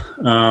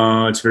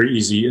 Yeah, it's very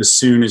easy. As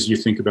soon as you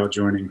think about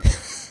joining.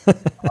 All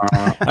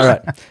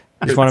right.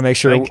 Just want to make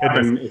sure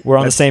we're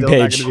on the same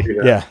page.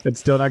 Yeah, it's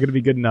still not going to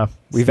be good enough.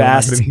 We've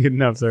asked. Not going to be good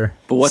enough, sir.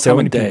 But what time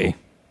of day?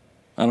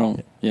 I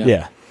don't. Yeah.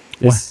 Yeah.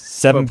 It's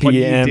 7 p.m. What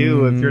do you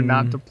do if you're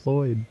not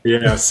deployed?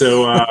 Yeah.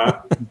 So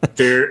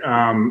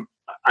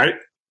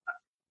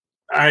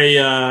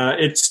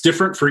it's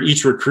different for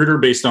each recruiter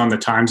based on the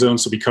time zone.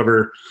 So we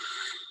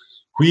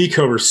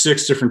cover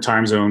 6 different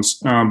time zones.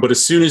 But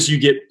as soon as you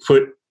get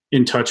put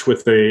in touch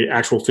with the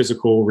actual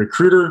physical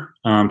recruiter,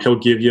 he'll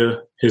give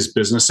you his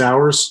business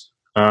hours.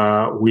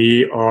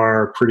 We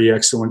are pretty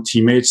excellent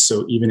teammates.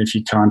 So even if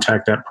you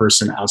contact that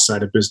person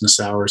outside of business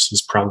hours,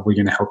 he's probably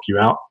going to help you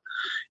out.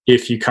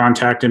 If you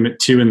contact him at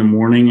 2 a.m.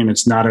 and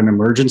it's not an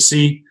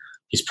emergency,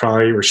 she's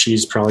probably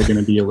going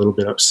to be a little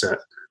bit upset.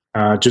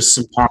 Just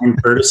some common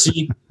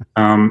courtesy.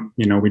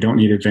 We don't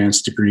need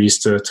advanced degrees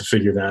to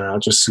figure that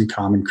out. Just some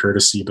common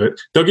courtesy, but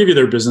they'll give you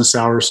their business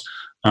hours.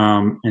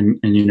 And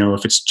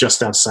if it's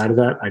just outside of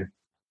that, I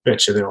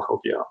bet you they'll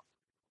help you out.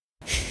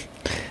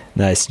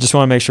 Nice. Just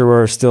want to make sure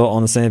we're still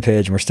on the same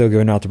page and we're still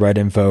giving out the right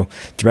info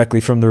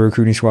directly from the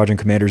recruiting squadron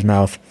commander's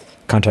mouth.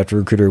 Contact a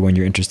recruiter when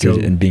you're interested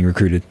in being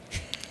recruited.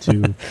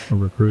 To a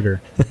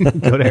recruiter.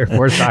 Go to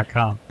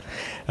airforce.com.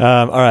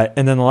 All right.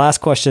 And then the last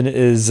question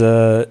is,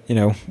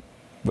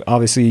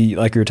 obviously,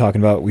 like we were talking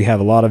about, we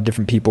have a lot of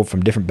different people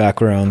from different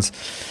backgrounds,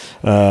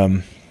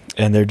 and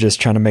they're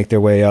just trying to make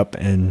their way up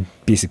and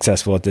be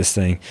successful at this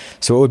thing.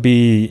 So it would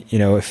be,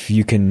 if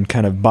you can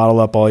kind of bottle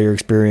up all your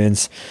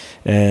experience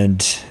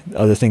and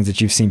other things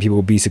that you've seen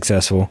people be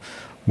successful,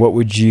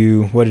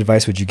 what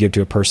advice would you give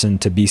to a person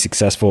to be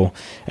successful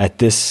at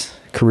this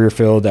career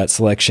field, at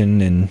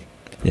selection, and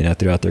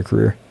throughout their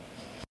career?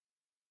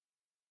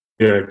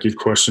 Yeah, good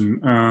question.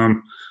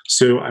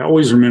 So I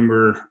always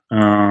remember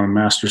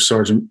Master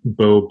Sergeant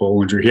Bo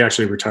Bollinger. He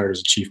actually retired as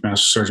a Chief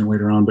Master Sergeant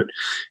later on, but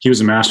he was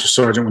a Master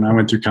Sergeant when I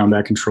went through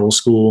combat control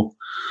school.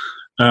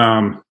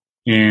 And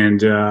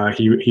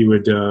he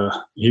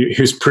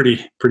was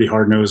pretty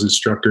hard-nosed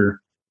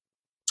instructor,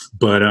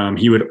 but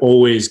he would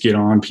always get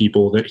on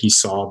people that he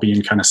saw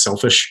being kind of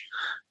selfish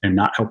and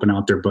not helping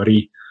out their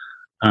buddy.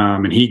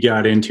 And he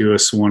got into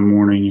us one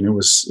morning, and it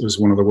was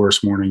one of the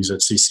worst mornings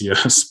at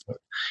CCS. But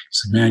he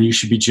said, "Man, you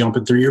should be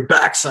jumping through your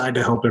backside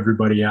to help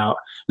everybody out."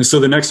 And so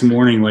the next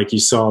morning, like, he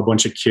saw a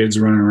bunch of kids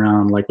running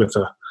around like with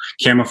a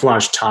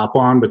camouflage top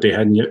on, but they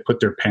hadn't yet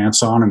put their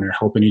pants on, and they're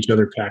helping each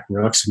other pack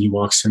rucks. And he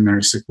walks in there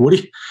and he's like,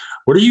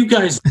 "What are you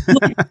guys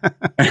doing?"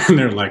 And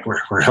they're like,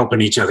 "We're helping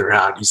each other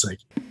out." And he's like,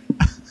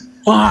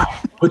 "Fine,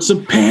 put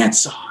some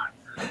pants on."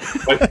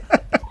 But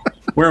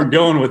where I'm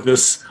going with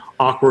this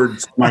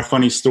my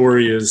funny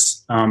story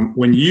is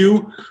when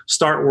you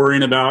start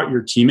worrying about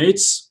your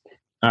teammates,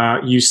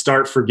 you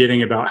start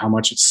forgetting about how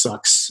much it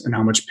sucks and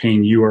how much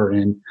pain you are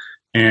in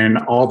and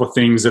all the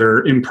things that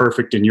are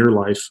imperfect in your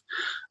life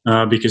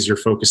because you're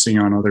focusing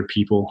on other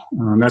people.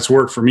 That's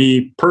worked for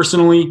me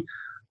personally.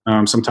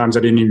 Sometimes I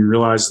didn't even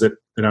realize that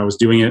I was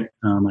doing it.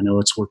 I know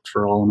it's worked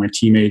for all of my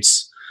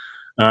teammates.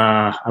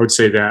 I would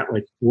say that,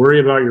 like, worry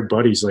about your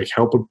buddies, like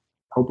help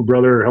a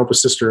brother or help a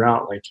sister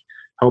out, like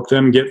help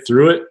them get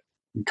through it.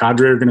 And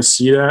cadre are going to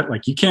see that.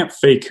 Like, you can't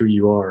fake who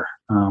you are.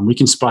 We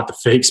can spot the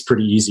fakes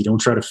pretty easy. Don't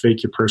try to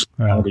fake your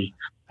personality.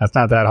 That's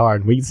not that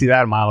hard. We can see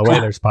that a mile away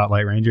there,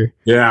 Spotlight Ranger.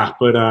 Yeah,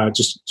 but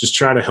just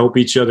try to help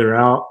each other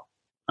out.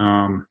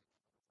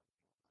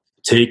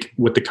 Take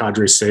what the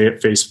cadres say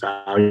at face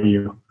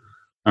value.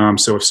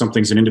 So if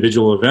something's an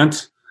individual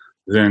event,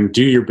 then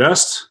do your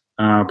best,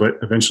 but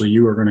eventually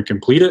you are going to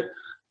complete it.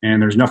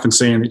 And there's nothing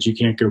saying that you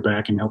can't go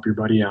back and help your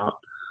buddy out.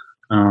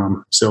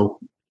 So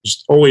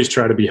just always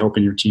try to be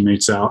helping your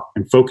teammates out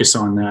and focus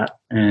on that.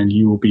 And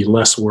you will be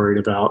less worried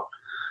about,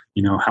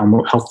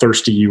 how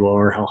thirsty you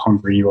are, how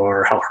hungry you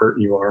are, how hurt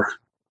you are.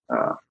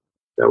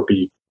 That would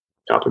be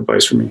top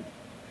advice for me.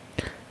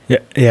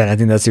 Yeah, I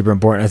think that's super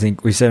important. I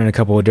think we said in a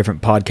couple of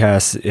different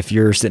podcasts, if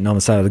you're sitting on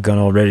the side of the gun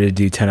all ready to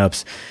do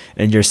 10-ups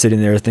and you're sitting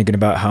there thinking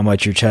about how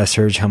much your chest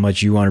hurts, how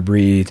much you want to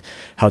breathe,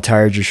 how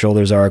tired your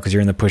shoulders are because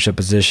you're in the push-up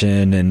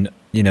position and,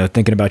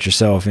 thinking about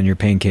yourself in your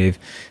pain cave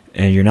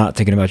and you're not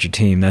thinking about your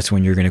team, that's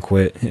when you're going to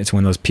quit. It's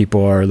when those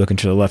people are looking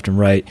to the left and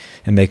right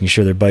and making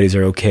sure their buddies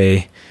are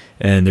okay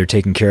and they're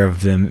taking care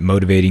of them,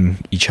 motivating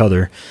each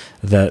other,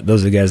 that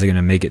those are the guys that are going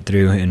to make it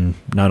through, and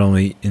not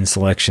only in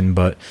selection,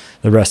 but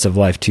the rest of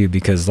life too,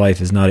 because life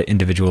is not an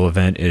individual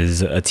event, it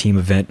is a team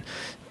event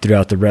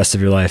throughout the rest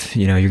of your life.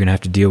 You're going to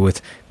have to deal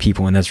with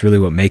people, and that's really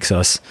what makes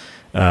us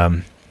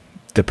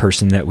the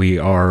person that we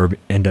are or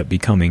end up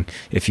becoming.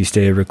 If you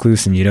stay a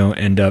recluse and you don't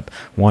end up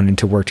wanting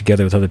to work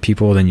together with other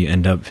people, then you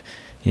end up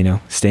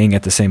staying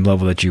at the same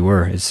level that you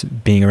were. It's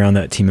being around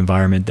that team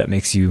environment that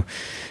makes you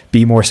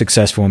be more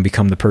successful and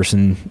become the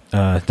person,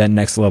 that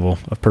next level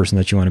of person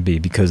that you want to be.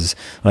 Because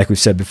like we've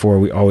said before,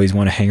 we always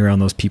want to hang around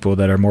those people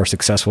that are more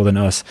successful than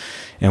us,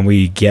 and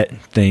we get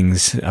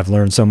things. I've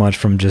learned so much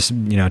from just,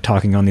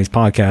 talking on these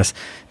podcasts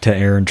to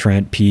Aaron,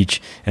 Trent, Peach,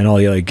 and all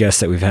the other guests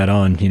that we've had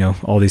on,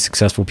 all these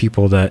successful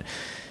people that,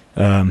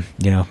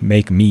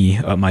 make me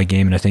up my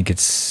game. And I think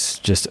it's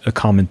just a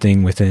common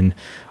thing within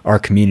our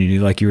community,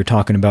 like you were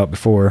talking about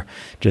before,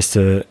 just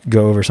to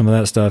go over some of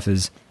that stuff,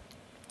 is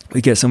we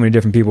get so many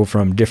different people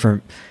from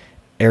different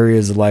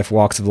areas of life,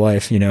 walks of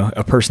life.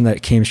 A person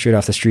that came straight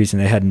off the streets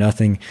and they had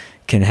nothing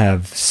can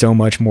have so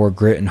much more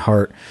grit and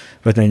heart.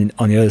 But then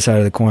on the other side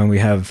of the coin, we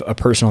have a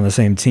person on the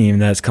same team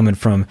that's coming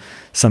from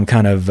some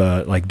kind of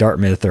like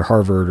Dartmouth or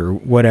Harvard or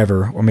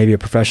whatever, or maybe a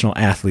professional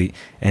athlete,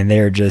 and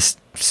they're just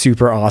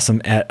super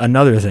awesome at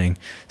another thing.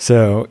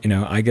 So,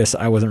 I guess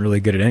I wasn't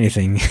really good at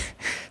anything.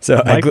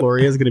 So Mike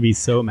Loria is going to be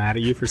so mad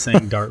at you for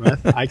saying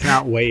Dartmouth. I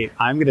cannot wait.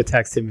 I'm going to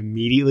text him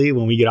immediately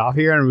when we get off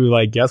here and be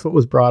like, guess what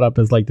was brought up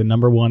as like the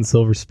number one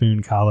Silver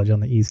Spoon college on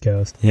the East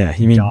Coast? Yeah.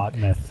 You mean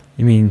Dartmouth.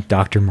 You mean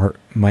Dr.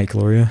 Mike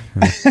Loria?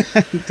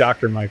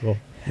 Dr. Michael.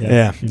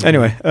 Yeah.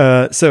 Anyway,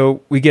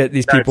 so we get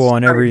these people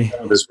on every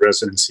this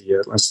residency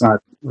yet. Let's not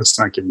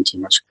give him too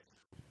much.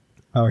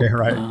 Oh, yeah,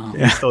 right.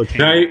 Yeah. He's still a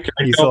candidate.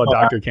 He's still a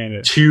doctor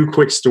candidate. Two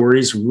quick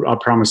stories. I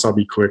promise I'll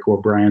be quick while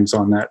Brian's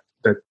on that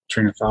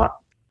train of thought.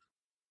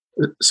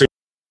 So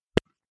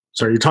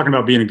you're talking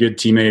about being a good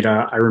teammate.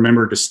 I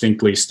remember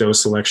distinctly Stowe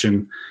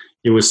selection.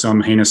 It was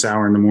some heinous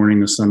hour in the morning.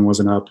 The sun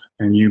wasn't up,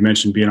 and you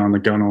mentioned being on the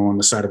gunnel on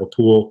the side of a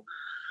pool.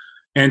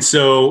 And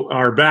so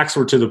our backs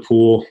were to the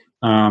pool.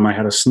 I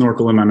had a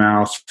snorkel in my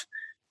mouth,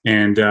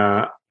 and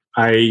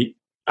I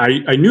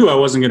knew I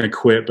wasn't going to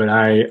quit, but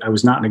I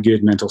was not in a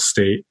good mental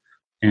state.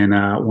 And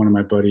one of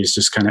my buddies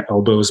just kind of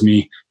elbows me.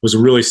 It was a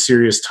really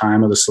serious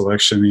time of the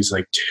selection. He's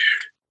like, "Dude,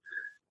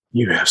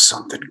 you have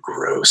something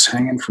gross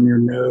hanging from your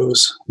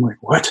nose." I'm like,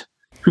 "What?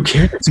 Who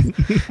cares?"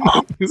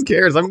 Who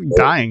cares? I'm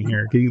dying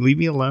here. Can you leave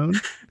me alone?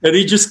 And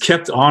he just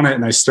kept on it,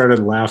 and I started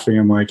laughing.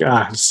 I'm like,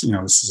 this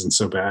isn't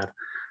so bad.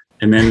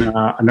 And then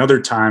another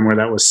time where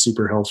that was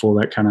super helpful,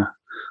 that kind of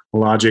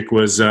logic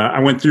was I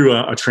went through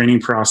a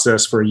training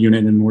process for a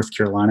unit in North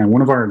Carolina.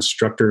 One of our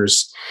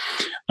instructors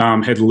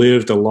had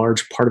lived a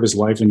large part of his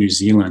life in New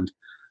Zealand.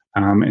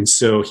 And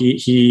so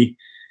he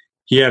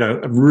had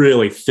a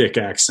really thick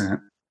accent,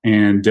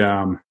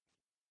 and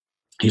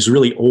he's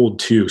really old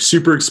too,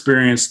 super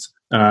experienced,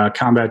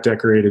 combat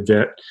decorated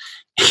vet.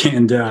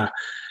 And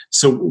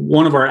so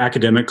one of our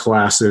academic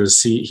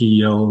classes,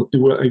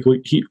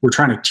 we're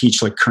trying to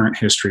teach like current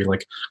history,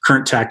 like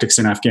current tactics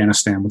in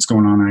Afghanistan, what's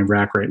going on in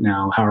Iraq right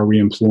now, how are we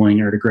employing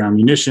air-to-ground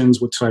munitions,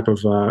 what type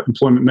of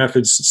employment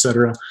methods,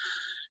 etc.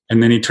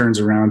 And then he turns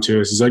around to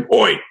us, he's like,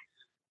 "Oi,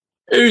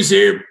 who's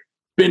here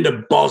been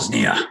to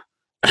Bosnia?"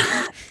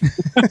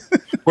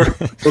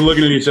 we're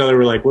looking at each other,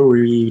 we're like, what were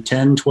we,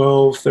 10,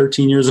 12,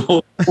 13 years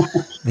old?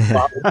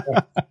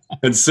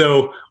 And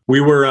so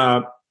we were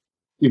a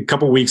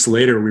couple weeks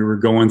later, we were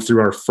going through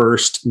our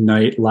first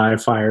night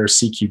live fire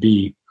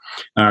CQB,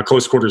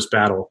 close quarters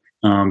battle.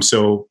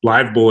 So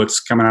live bullets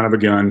coming out of a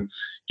gun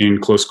in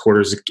close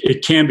quarters.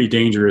 It can be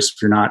dangerous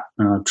if you're not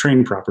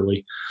trained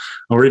properly,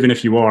 or even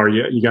if you are,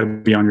 you got to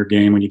be on your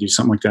game when you do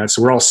something like that.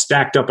 So we're all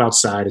stacked up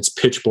outside. It's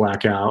pitch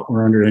black out.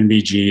 We're under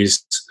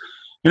NVGs.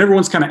 And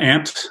everyone's kind of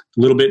amped, a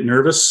little bit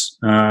nervous.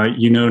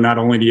 Not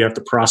only do you have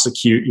to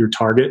prosecute your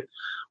target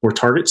or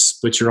targets,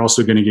 but you're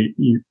also going to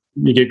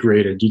get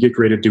graded. You get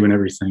graded doing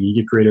everything. You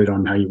get graded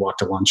on how you walk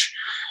to lunch.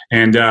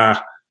 And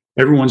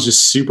everyone's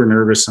just super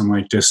nervous. I'm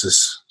like, we got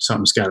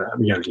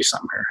to do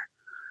something here.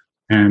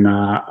 And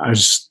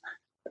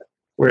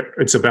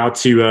it's about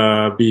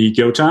to be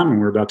go time, and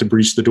we're about to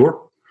breach the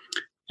door.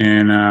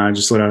 And I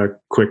just let out a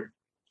quick,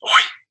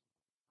 "Oi,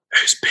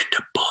 who's been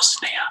to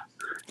Bosnia?"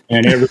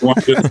 And everyone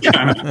just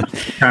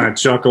kind of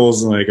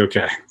chuckles and like,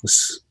 okay,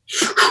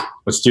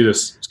 let's do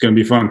this. It's going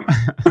to be fun.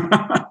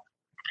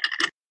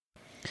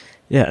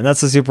 Yeah, and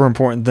that's a super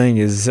important thing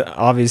is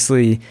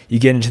obviously you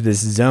get into this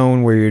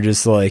zone where you're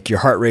just like, your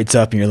heart rate's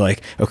up and you're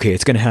like, okay,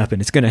 it's going to happen.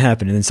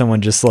 And then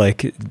someone just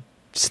like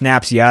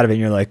snaps you out of it and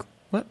you're like,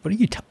 what are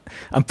you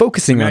I'm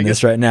focusing on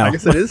this right now. I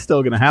guess it is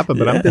still going to happen,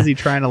 but yeah. I'm busy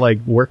trying to like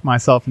work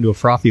myself into a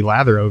frothy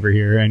lather over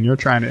here, and you're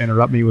trying to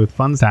interrupt me with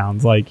fun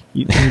sounds. Like,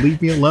 you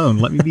leave me alone.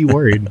 Let me be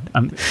worried.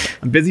 I'm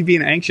busy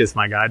being anxious,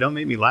 my guy. Don't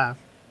make me laugh.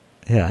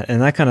 Yeah,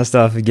 and that kind of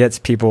stuff gets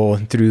people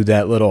through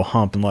that little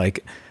hump and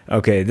like,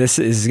 okay, this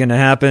is going to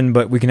happen,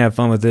 but we can have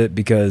fun with it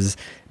because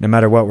no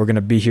matter what, we're going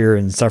to be here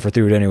and suffer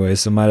through it anyway.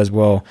 So might as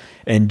well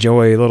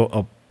enjoy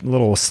a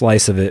little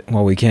slice of it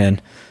while we can.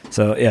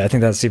 So yeah, I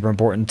think that's super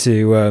important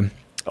to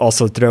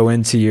also throw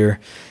into your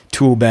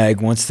tool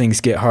bag once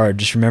things get hard.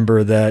 Just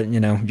remember that,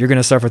 you're going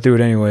to suffer through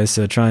it anyway.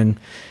 So try and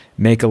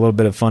make a little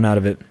bit of fun out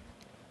of it.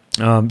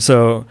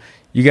 So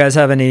you guys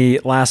have any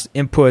last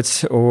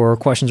inputs or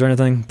questions or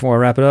anything before I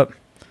wrap it up?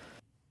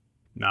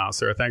 No,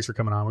 sir. Thanks for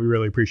coming on. We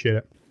really appreciate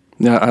it.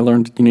 Yeah, I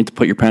learned you need to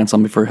put your pants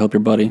on before you help your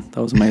buddy.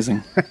 That was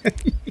amazing.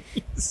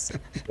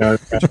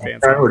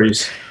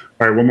 Priorities.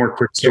 All right, one more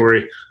quick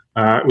story.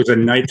 It was a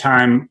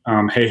nighttime,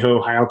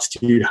 hey-ho, high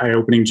altitude, high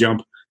opening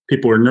jump.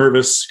 People were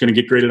nervous, going to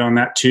get graded on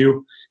that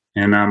too.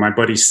 And my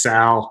buddy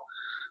Sal,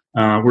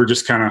 we're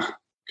just kind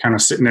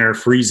of sitting there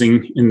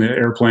freezing in the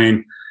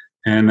airplane.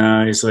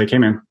 And he's like, "Hey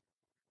man,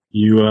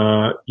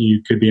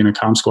 you could be in a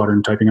comm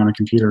squadron typing on a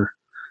computer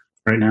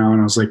right now." And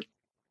I was like,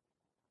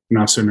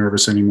 not so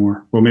nervous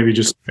anymore. Well, maybe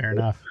just fair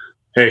enough.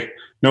 Hey,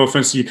 no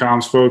offense to you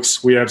comms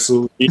folks. We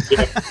absolutely need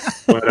it.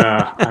 But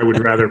I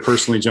would rather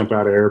personally jump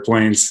out of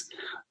airplanes.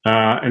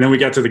 And then we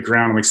got to the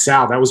ground. I'm like,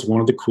 "Sal, that was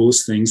one of the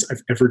coolest things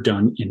I've ever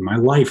done in my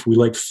life. We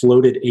like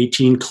floated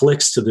 18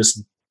 clicks to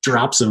this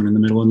drop zone in the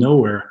middle of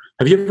nowhere.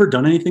 Have you ever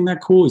done anything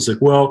that cool?" He's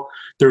like, "Well,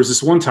 there was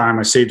this one time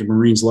I saved a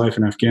Marine's life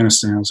in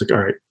Afghanistan." I was like,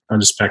 "All right, I'll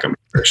just pack up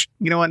my fish."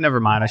 You know what?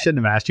 Never mind. I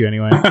shouldn't have asked you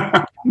anyway.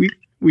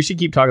 we should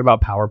keep talking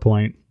about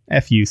PowerPoint.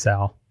 F you,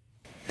 Sal.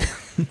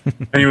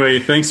 Anyway,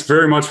 thanks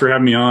very much for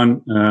having me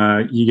on.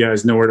 You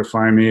guys know where to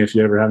find me if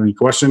you ever have any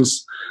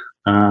questions.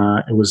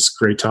 It was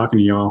great talking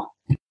to y'all.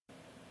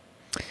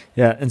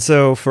 Yeah, and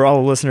so for all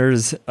the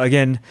listeners,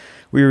 again,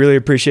 we really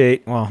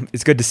appreciate,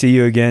 it's good to see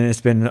you again.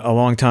 It's been a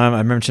long time.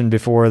 I mentioned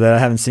before that I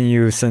haven't seen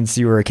you since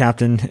you were a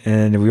captain,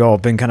 and we all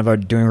been kind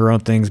of doing our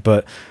own things,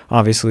 but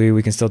obviously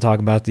we can still talk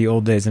about the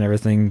old days and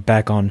everything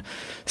back on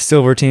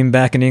Silver Team,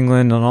 back in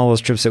England, on all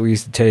those trips that we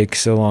used to take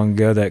so long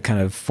ago that kind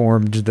of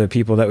formed the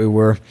people that we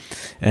were,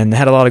 and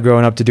had a lot of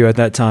growing up to do at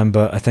that time,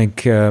 but I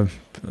think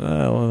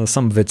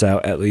some of it's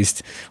out at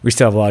least. We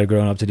still have a lot of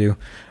growing up to do.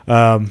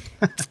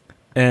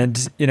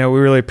 And, we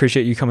really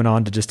appreciate you coming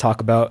on to just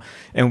talk about,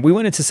 and we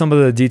went into some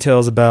of the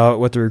details about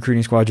what the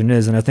recruiting squadron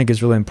is. And I think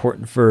it's really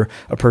important for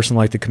a person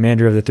like the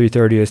commander of the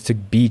 330th to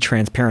be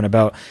transparent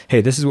about, hey,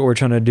 this is what we're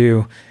trying to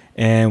do.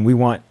 And we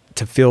want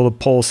to feel the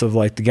pulse of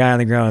like the guy on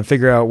the ground and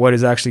figure out what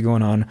is actually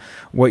going on,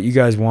 what you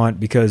guys want,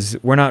 because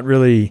we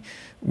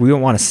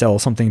don't want to sell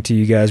something to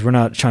you guys. We're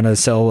not trying to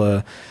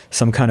sell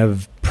some kind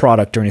of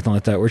product or anything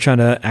like that. We're trying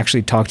to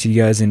actually talk to you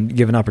guys and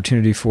give an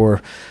opportunity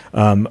for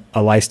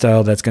a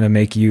lifestyle that's going to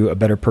make you a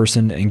better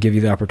person and give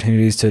you the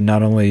opportunities to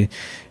not only,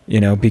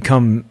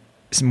 become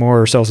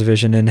more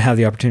self-sufficient and have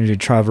the opportunity to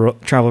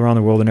travel around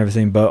the world and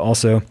everything, but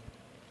also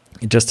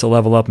just to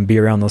level up and be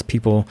around those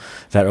people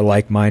that are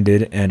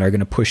like-minded and are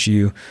going to push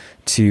you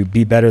to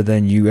be better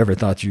than you ever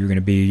thought you were going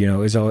to be.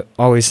 As I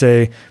always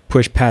say,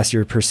 push past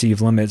your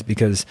perceived limits,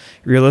 because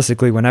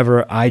realistically,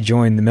 whenever I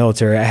joined the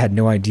military, I had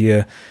no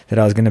idea that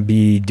I was going to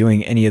be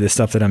doing any of the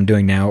stuff that I'm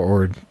doing now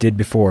or did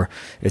before.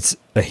 It's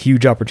a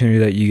huge opportunity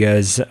that you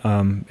guys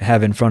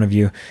have in front of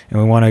you, and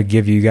we want to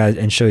give you guys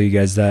and show you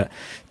guys that,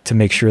 to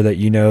make sure that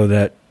you know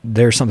that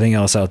there's something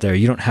else out there.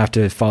 You don't have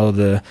to follow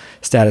the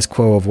status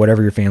quo of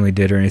whatever your family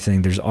did or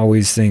anything. There's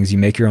always things. You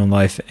make your own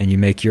life and you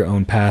make your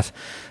own path.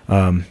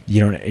 You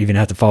don't even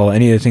have to follow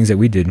any of the things that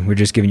we did. We're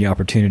just giving you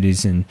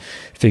opportunities and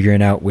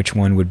figuring out which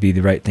one would be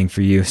the right thing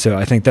for you. So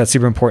I think that's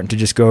super important to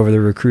just go over the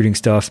recruiting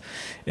stuff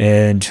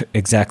and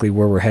exactly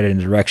where we're headed in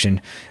the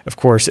direction. Of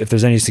course, if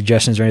there's any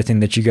suggestions or anything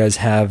that you guys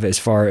have as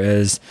far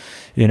as,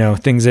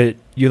 things that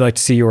you'd like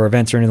to see or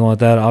events or anything like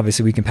that,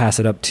 obviously we can pass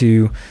it up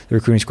to the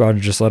recruiting squad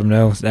and just let them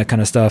know that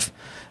kind of stuff,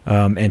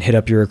 and hit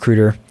up your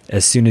recruiter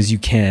as soon as you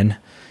can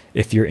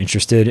if you're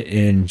interested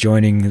in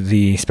joining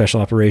the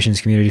special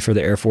operations community for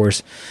the Air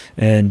Force.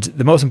 And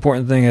the most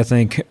important thing I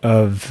think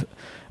of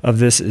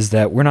this is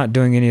that we're not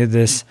doing any of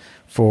this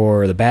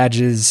for the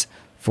badges,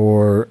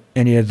 for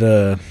any of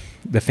the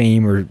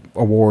fame or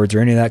awards or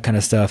any of that kind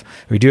of stuff.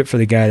 We do it for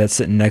the guy that's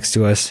sitting next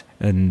to us,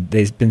 and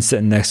they've been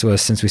sitting next to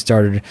us since we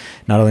started,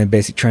 not only in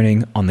basic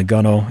training, on the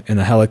gunnel, in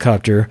the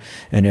helicopter,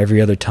 and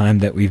every other time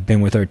that we've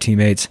been with our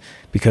teammates,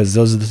 because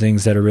those are the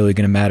things that are really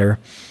going to matter.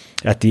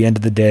 At the end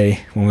of the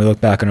day, when we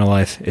look back on our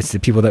life, it's the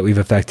people that we've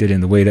affected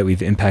and the way that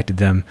we've impacted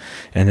them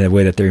and the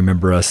way that they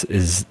remember us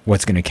is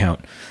what's going to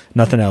count.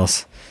 Nothing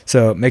else.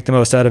 So make the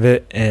most out of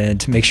it,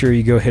 and make sure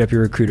you go hit up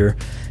your recruiter.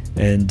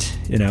 And,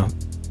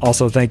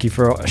 also thank you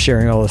for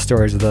sharing all the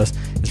stories with us.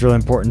 It's really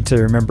important to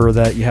remember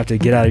that you have to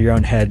get out of your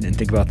own head and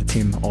think about the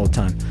team all the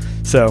time.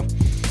 So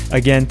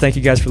again, thank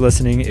you guys for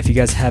listening. If you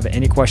guys have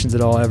any questions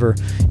at all ever,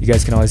 you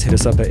guys can always hit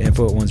us up at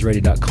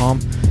info@onesready.com,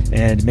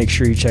 and make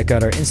sure you check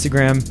out our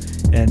Instagram,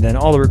 and then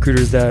all the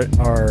recruiters that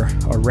are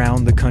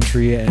around the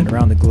country and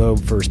around the globe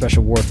for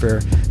special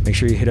warfare. Make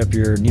sure you hit up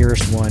your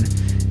nearest one,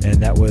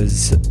 and that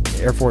was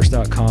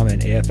airforce.com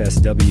and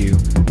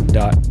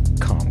afsw.com,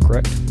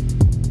 correct?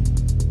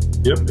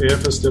 Yep,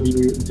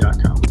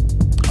 afsw.com.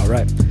 All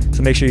right.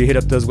 So make sure you hit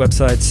up those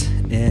websites,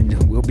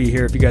 and we'll be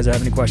here if you guys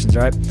have any questions,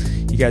 all right?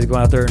 You guys go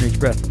out there and each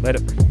breath. Later.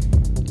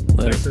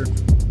 Thanks, sir.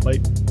 Bye.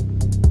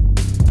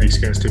 Thanks,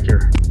 guys. Take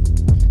care.